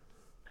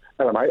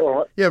 Hello, mate. All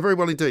right. Yeah, very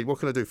well indeed. What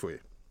can I do for you?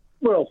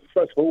 Well,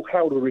 first of all,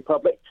 hail to the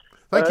Republic.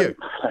 Thank you.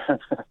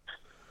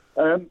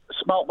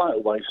 Smart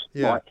motorways,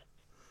 Yeah. Mike.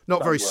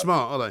 Not very Don't work.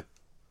 smart, are they?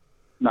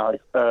 No.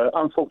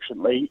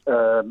 Unfortunately,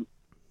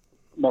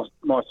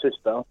 my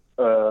sister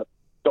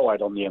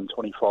died on the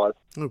M25.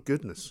 Oh,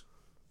 goodness.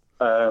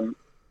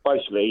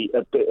 Basically,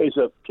 there's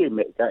a few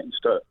mitigating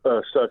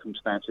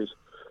circumstances.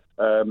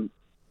 But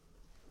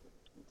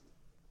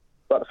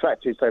the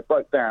fact is, they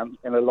broke down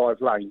in a live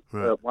lane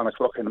at 1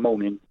 o'clock in the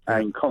morning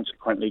and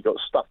consequently got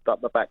stuffed up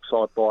the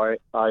backside by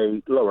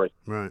a lorry.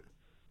 Right.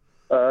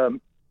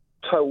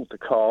 Totaled the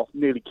car,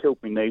 nearly killed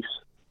my niece.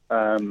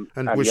 And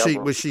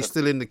was she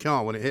still in the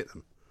car when it hit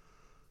them?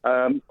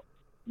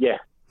 Yeah.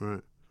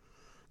 Right.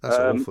 That's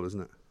awful,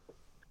 isn't it?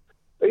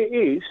 It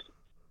is.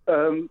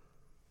 And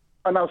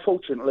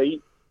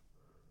unfortunately,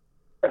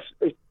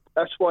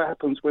 that's what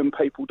happens when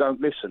people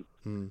don't listen.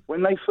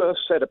 When they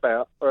first said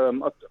about, I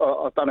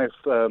don't know if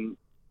the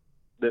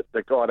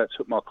guy that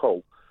took my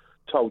call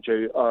told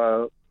you,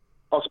 I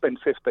spent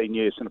 15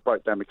 years in the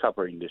breakdown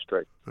recovery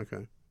industry.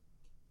 Okay.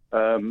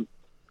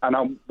 And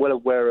I'm well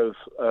aware of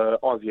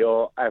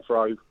IVR,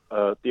 AVRO,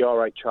 the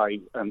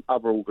RHA and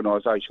other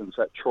organisations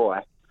that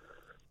try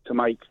to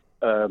make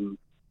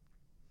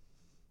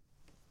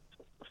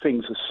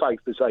things as safe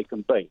as they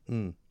can be.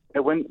 And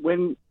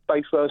when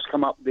they first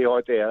come up with the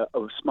idea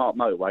of a smart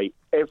motorway,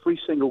 every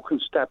single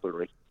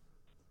constabulary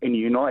in the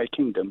United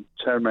Kingdom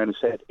turned around and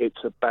said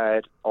it's a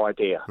bad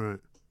idea. Right.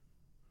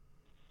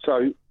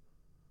 So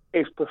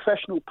if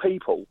professional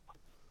people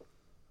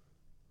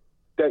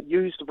that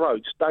use the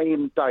roads day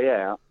in, day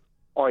out,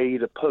 i.e.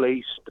 the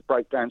police, the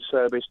breakdown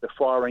service, the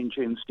fire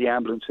engines, the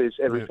ambulances,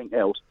 everything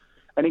else,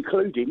 and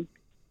including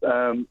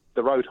the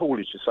Road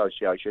Haulage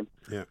Association,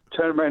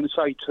 turn around and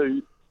say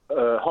to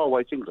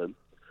Highways England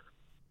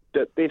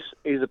that this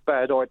is a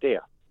bad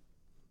idea,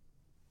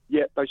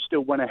 yet they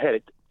still went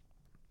ahead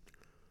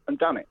and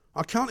done it.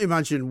 I can't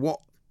imagine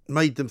what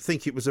made them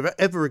think it was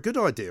ever a good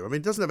idea. I mean,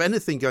 it doesn't have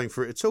anything going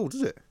for it at all,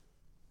 does it?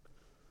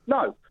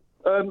 No.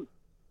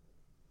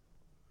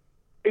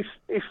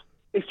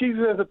 If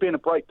you've ever been a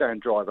breakdown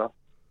driver,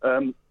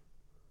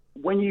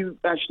 when you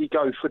actually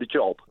go for the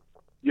job,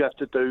 you have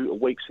to do a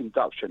week's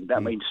induction.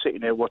 That means sitting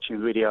there watching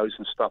videos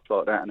and stuff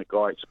like that, and the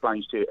guy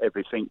explains to you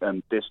everything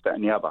and this, that,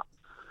 and the other.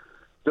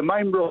 The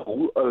main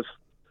rule of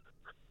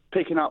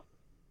picking up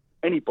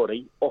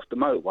anybody off the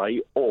motorway,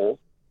 or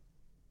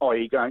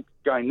i.e. going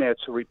there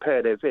to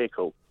repair their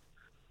vehicle,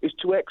 is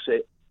to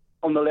exit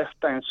on the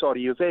left-hand side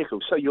of your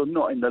vehicle, so you're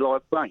not in the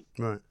live lane.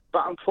 Right.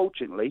 But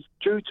unfortunately,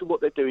 due to what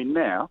they're doing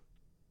now,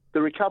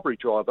 the recovery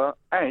driver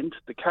and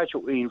the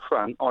casualty in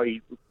front,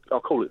 i.e.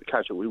 I'll call it the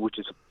casualty, which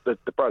is the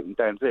broken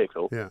down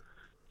vehicle,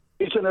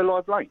 is in a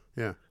live lane.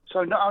 Yeah.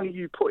 So not only are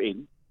you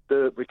putting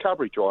the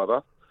recovery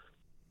driver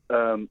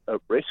at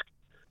risk,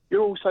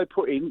 you're also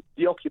putting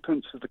the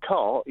occupants of the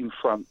car in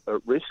front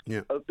at risk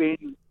of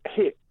being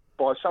hit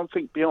by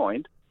something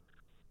behind,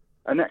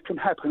 and that can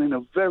happen in a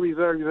very,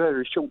 very,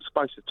 very short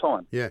space of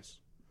time. Yes,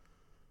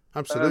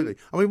 absolutely.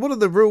 I mean, what are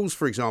the rules,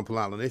 for example,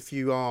 Alan, if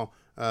you are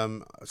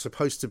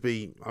supposed to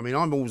be... I mean,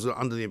 I'm always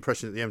under the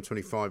impression that the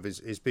M25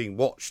 is being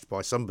watched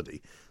by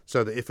somebody,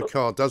 so that if a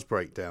car does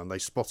break down, they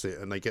spot it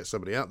and they get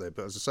somebody out there.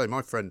 But as I say,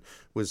 my friend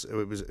it was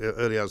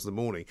early hours of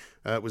the morning,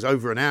 it was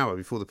over an hour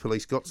before the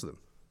police got to them.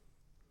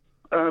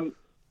 In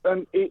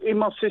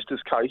my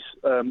sister's case,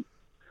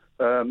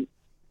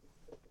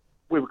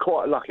 we were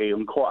quite lucky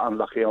and quite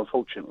unlucky,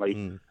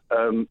 unfortunately.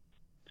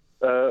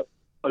 A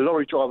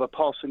lorry driver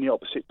passed in the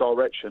opposite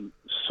direction,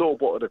 saw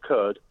what had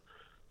occurred,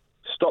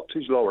 stopped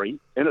his lorry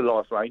in a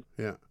live lane,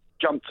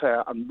 jumped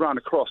out and ran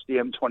across the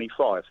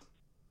M25.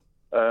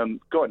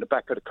 Got in the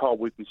back of the car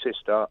with my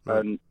sister,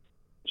 and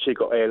she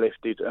got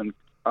airlifted, and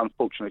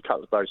unfortunately a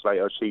couple of days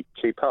later she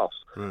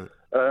passed. Right.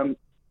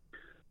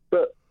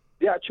 But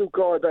the actual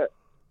guy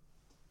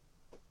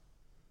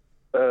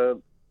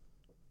that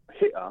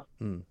hit her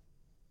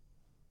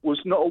was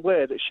not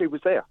aware that she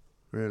was there.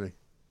 Really?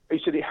 He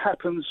said it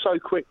happened so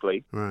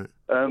quickly that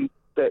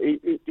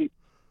he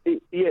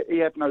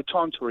had no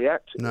time to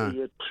react.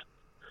 No.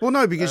 Well,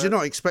 no, because you're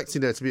not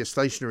expecting there to be a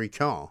stationary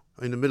car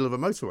in the middle of a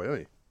motorway, are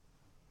you?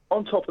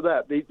 On top of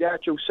that, the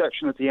actual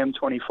section of the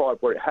M25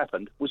 where it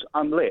happened was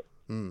unlit.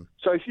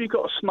 So if you've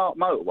got a smart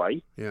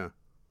motorway,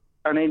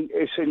 and then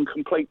it's in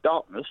complete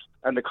darkness,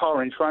 and the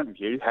car in front of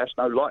you has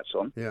no lights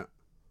on,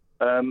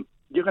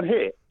 you can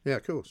hear it. Yeah,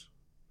 of course.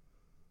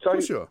 So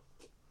For sure.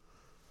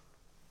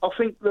 I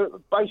think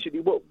that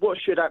basically what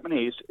should happen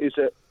is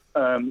that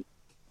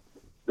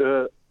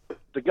the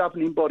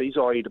governing bodies,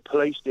 i.e. the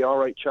police, the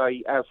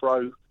RHA,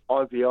 AVRO,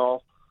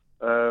 IVR,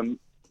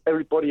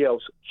 everybody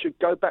else, should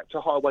go back to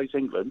Highways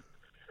England,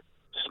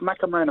 smack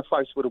them around the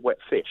face with a wet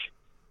fish,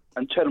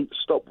 and tell them to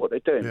stop what they're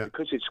doing,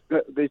 because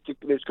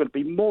there's going to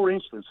be more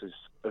instances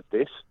of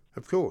this.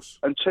 Of course.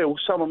 Until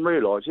someone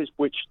realises,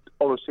 which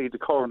obviously the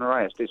coroner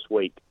has this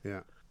week,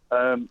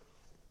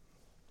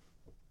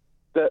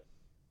 that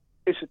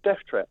it's a death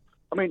trap.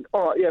 I mean,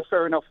 all right, yeah,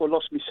 fair enough. I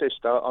lost my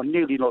sister. I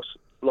nearly lost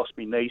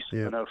my niece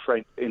and her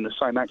friend in the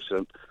same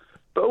accident.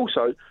 But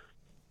also,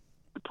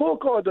 the poor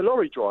guy, the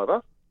lorry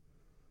driver,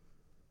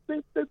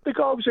 the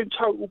guy was in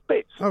total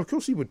bits. Oh, of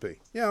course he would be.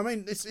 Yeah, I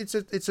mean, it's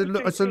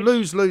a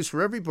lose-lose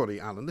for everybody,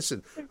 Alan.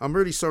 Listen, I'm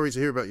really sorry to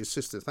hear about your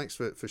sister. Thanks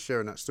for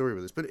sharing that story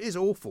with us. But it is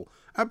awful,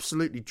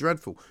 absolutely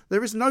dreadful.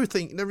 There is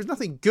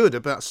nothing good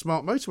about a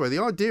smart motorway.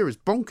 The idea is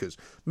bonkers.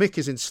 Mick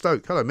is in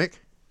Stoke. Hello, Mick.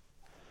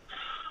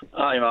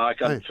 Hi, Mike.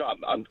 Hey.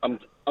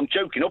 I'm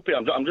joking up here.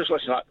 I'm just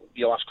listening to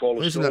your last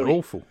caller's Isn't story. that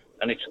awful?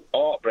 And it's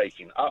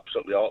heartbreaking,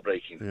 absolutely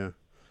heartbreaking. Yeah.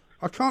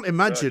 I can't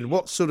imagine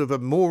what sort of a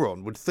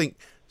moron would think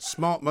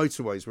smart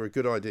motorways were a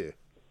good idea.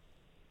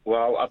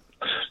 Well,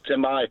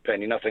 in my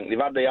opinion, I think they've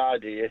had the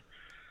idea.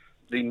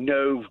 They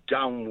know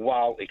damn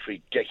well it's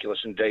ridiculous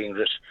and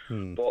dangerous,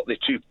 but they're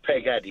too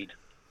peg-headed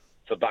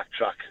to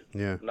backtrack.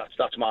 Yeah. And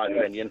that's my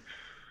opinion.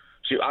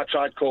 See, I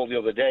tried call the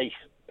other day.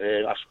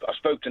 I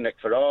spoke to Nick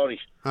Ferrari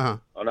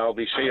on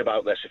LBC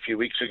about this a few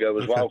weeks ago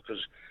as well,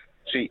 because,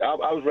 see, I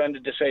was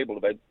rendered disabled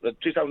about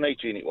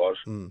 2018 it was,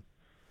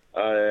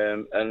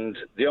 and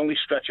the only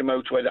stretch of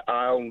motorway that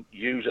I'll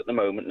use at the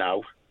moment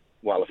now,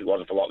 well, if it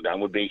wasn't for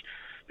lockdown, would be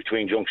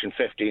between junction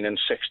 15 and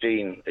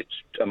 16.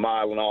 It's a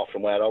mile and a half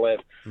from where I live,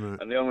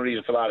 and the only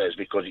reason for that is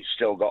because it's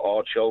still got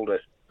hard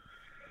shoulder.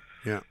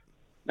 Yeah.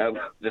 Now,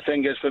 the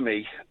thing is for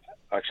me,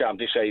 like I say, I'm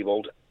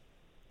disabled.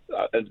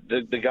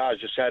 The guys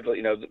just said,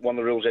 you know, one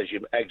of the rules is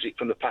you exit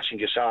from the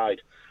passenger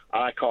side.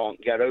 I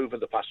can't get over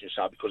the passenger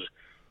side because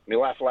my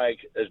left leg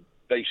is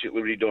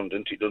basically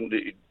redundant.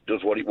 It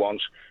does what it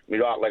wants. My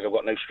right leg, I've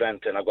got no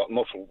strength, and I've got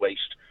muscle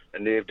waste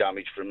and nerve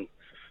damage from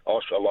a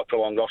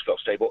prolonged hospital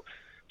stay. But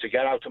to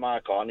get out of my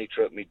car, I need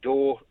to open my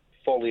door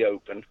fully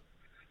open.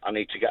 I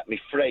need to get my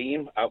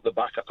frame out the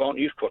back. I can't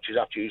use crutches.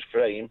 I have to use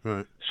frame.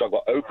 Right. So I've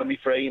got to open my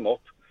frame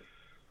up.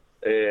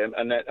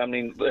 And then, I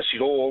mean, this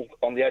is all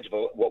on the edge of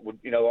what would,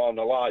 you know, on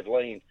a live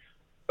lane.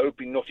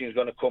 Hoping nothing's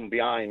going to come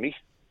behind me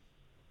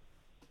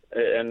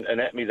and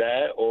hit me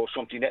there, or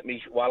something hit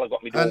me while I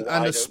got my door wide and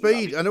the open.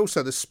 speed, and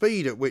also the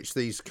speed at which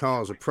these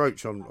cars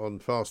approach on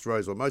fast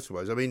roads or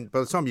motorways. I mean, by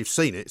the time you've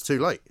seen it, it's too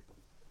late.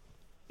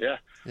 Yeah,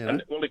 you know?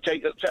 And well,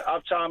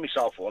 I've timed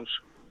myself once,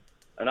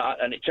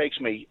 and it takes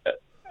me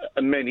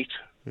a minute,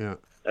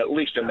 at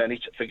least a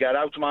minute, to get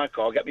out of my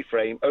car, get my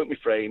frame, open my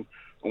frame,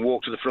 and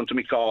walk to the front of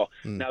my car.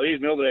 Now, here's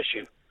my other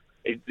issue.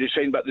 They're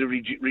saying about they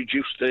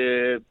reduced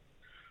the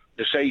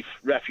safe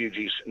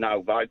refugees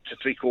now to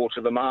 3/4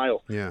 of a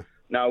mile. Yeah.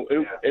 Now,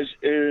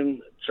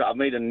 so I've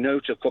made a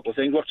note of a couple of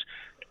things.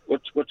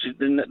 What's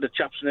the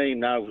chap's name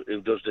now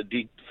who does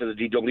for the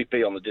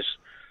DWP on the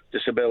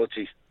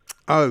disability?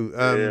 Oh,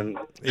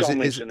 is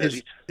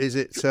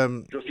it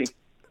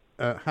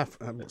I've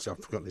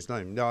forgotten his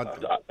name. No,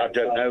 I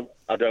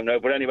don't know.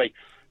 But anyway,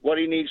 what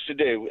he needs to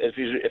do, if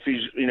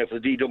he's you know, for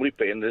the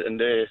DWP and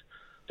the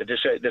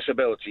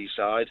disability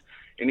side,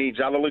 he needs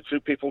to have a look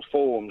through people's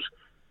forms,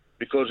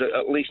 because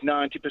at least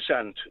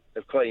 90%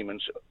 of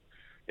claimants,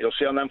 you'll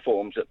see on them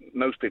forms that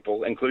most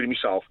people, including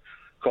myself,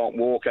 can't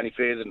walk any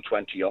further than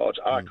 20 yards.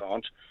 I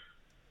can't.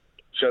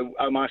 So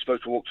how am I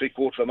supposed to walk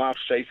 3/4 of a mile to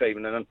Safe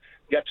Haven and then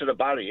get to the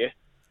barrier?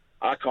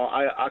 I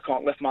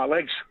can't lift my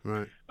legs.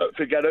 Right.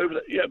 To get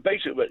over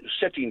basically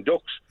sitting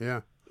ducks.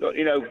 Yeah.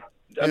 You know,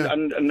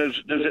 and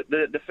there's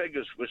the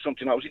figures was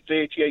something like, was it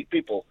 38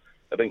 people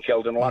have been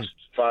killed in the last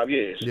 5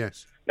 years?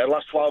 Yes. Now, the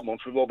last 12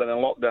 months we've all been in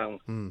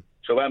lockdown.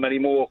 So how many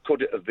more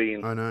could it have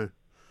been? I know.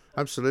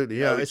 Absolutely,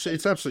 yeah.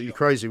 It's absolutely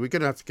crazy. We're going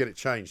to have to get it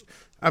changed.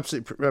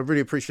 Absolutely, I really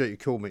appreciate your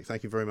call, Mick.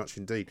 Thank you very much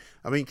indeed.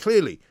 I mean,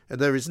 clearly,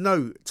 there is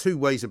no two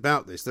ways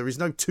about this. There is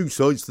no two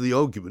sides to the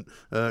argument,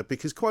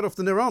 because quite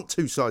often there aren't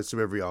two sides to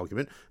every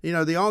argument. You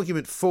know, the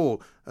argument for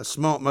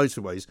smart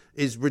motorways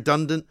is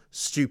redundant,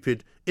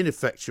 stupid,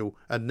 ineffectual,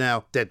 and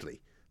now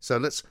deadly. So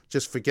let's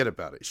just forget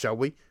about it, shall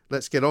we?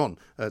 Let's get on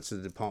to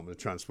the Department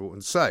of Transport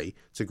and say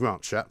to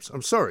Grant Shapps,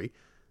 I'm sorry,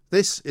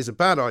 this is a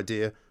bad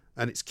idea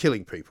and it's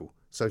killing people.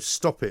 So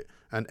stop it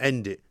and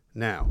end it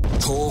now.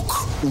 Talk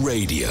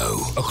Radio.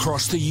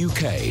 Across the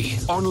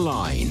UK.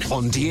 Online,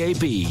 on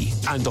DAB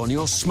and on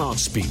your smart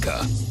speaker.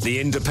 The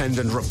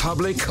Independent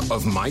Republic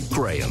of Mike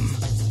Graham.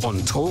 On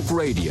Talk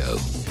Radio.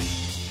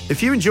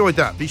 If you enjoyed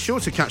that, be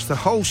sure to catch the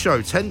whole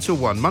show 10 till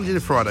 1, Monday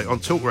to Friday on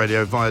Talk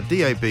Radio via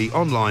DAB,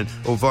 online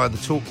or via the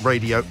Talk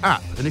Radio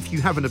app. And if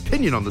you have an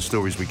opinion on the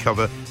stories we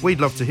cover, we'd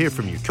love to hear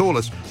from you. Call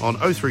us on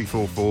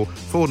 0344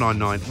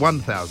 499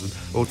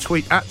 1000 or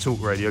tweet at Talk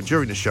Radio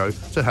during the show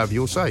to have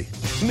your say.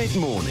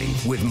 Mid-morning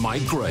with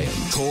Mike Graham.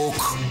 Talk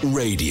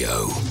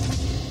Radio.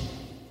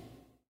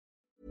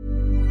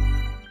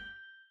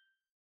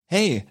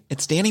 Hey,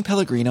 it's Danny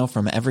Pellegrino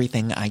from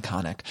Everything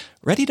Iconic.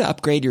 Ready to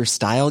upgrade your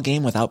style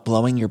game without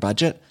blowing your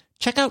budget?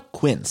 Check out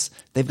Quince.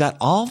 They've got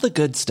all the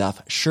good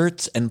stuff,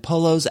 shirts and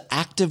polos,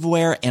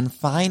 activewear, and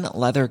fine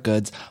leather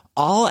goods,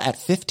 all at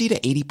 50 to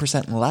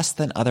 80% less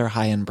than other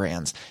high-end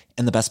brands.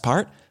 And the best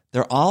part?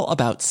 They're all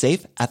about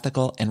safe,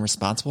 ethical, and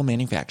responsible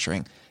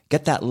manufacturing.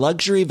 Get that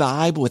luxury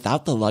vibe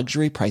without the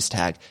luxury price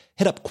tag.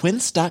 Hit up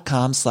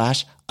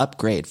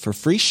quince.com/upgrade for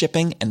free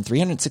shipping and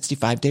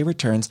 365-day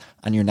returns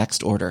on your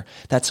next order.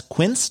 That's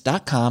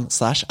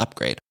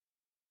quince.com/upgrade.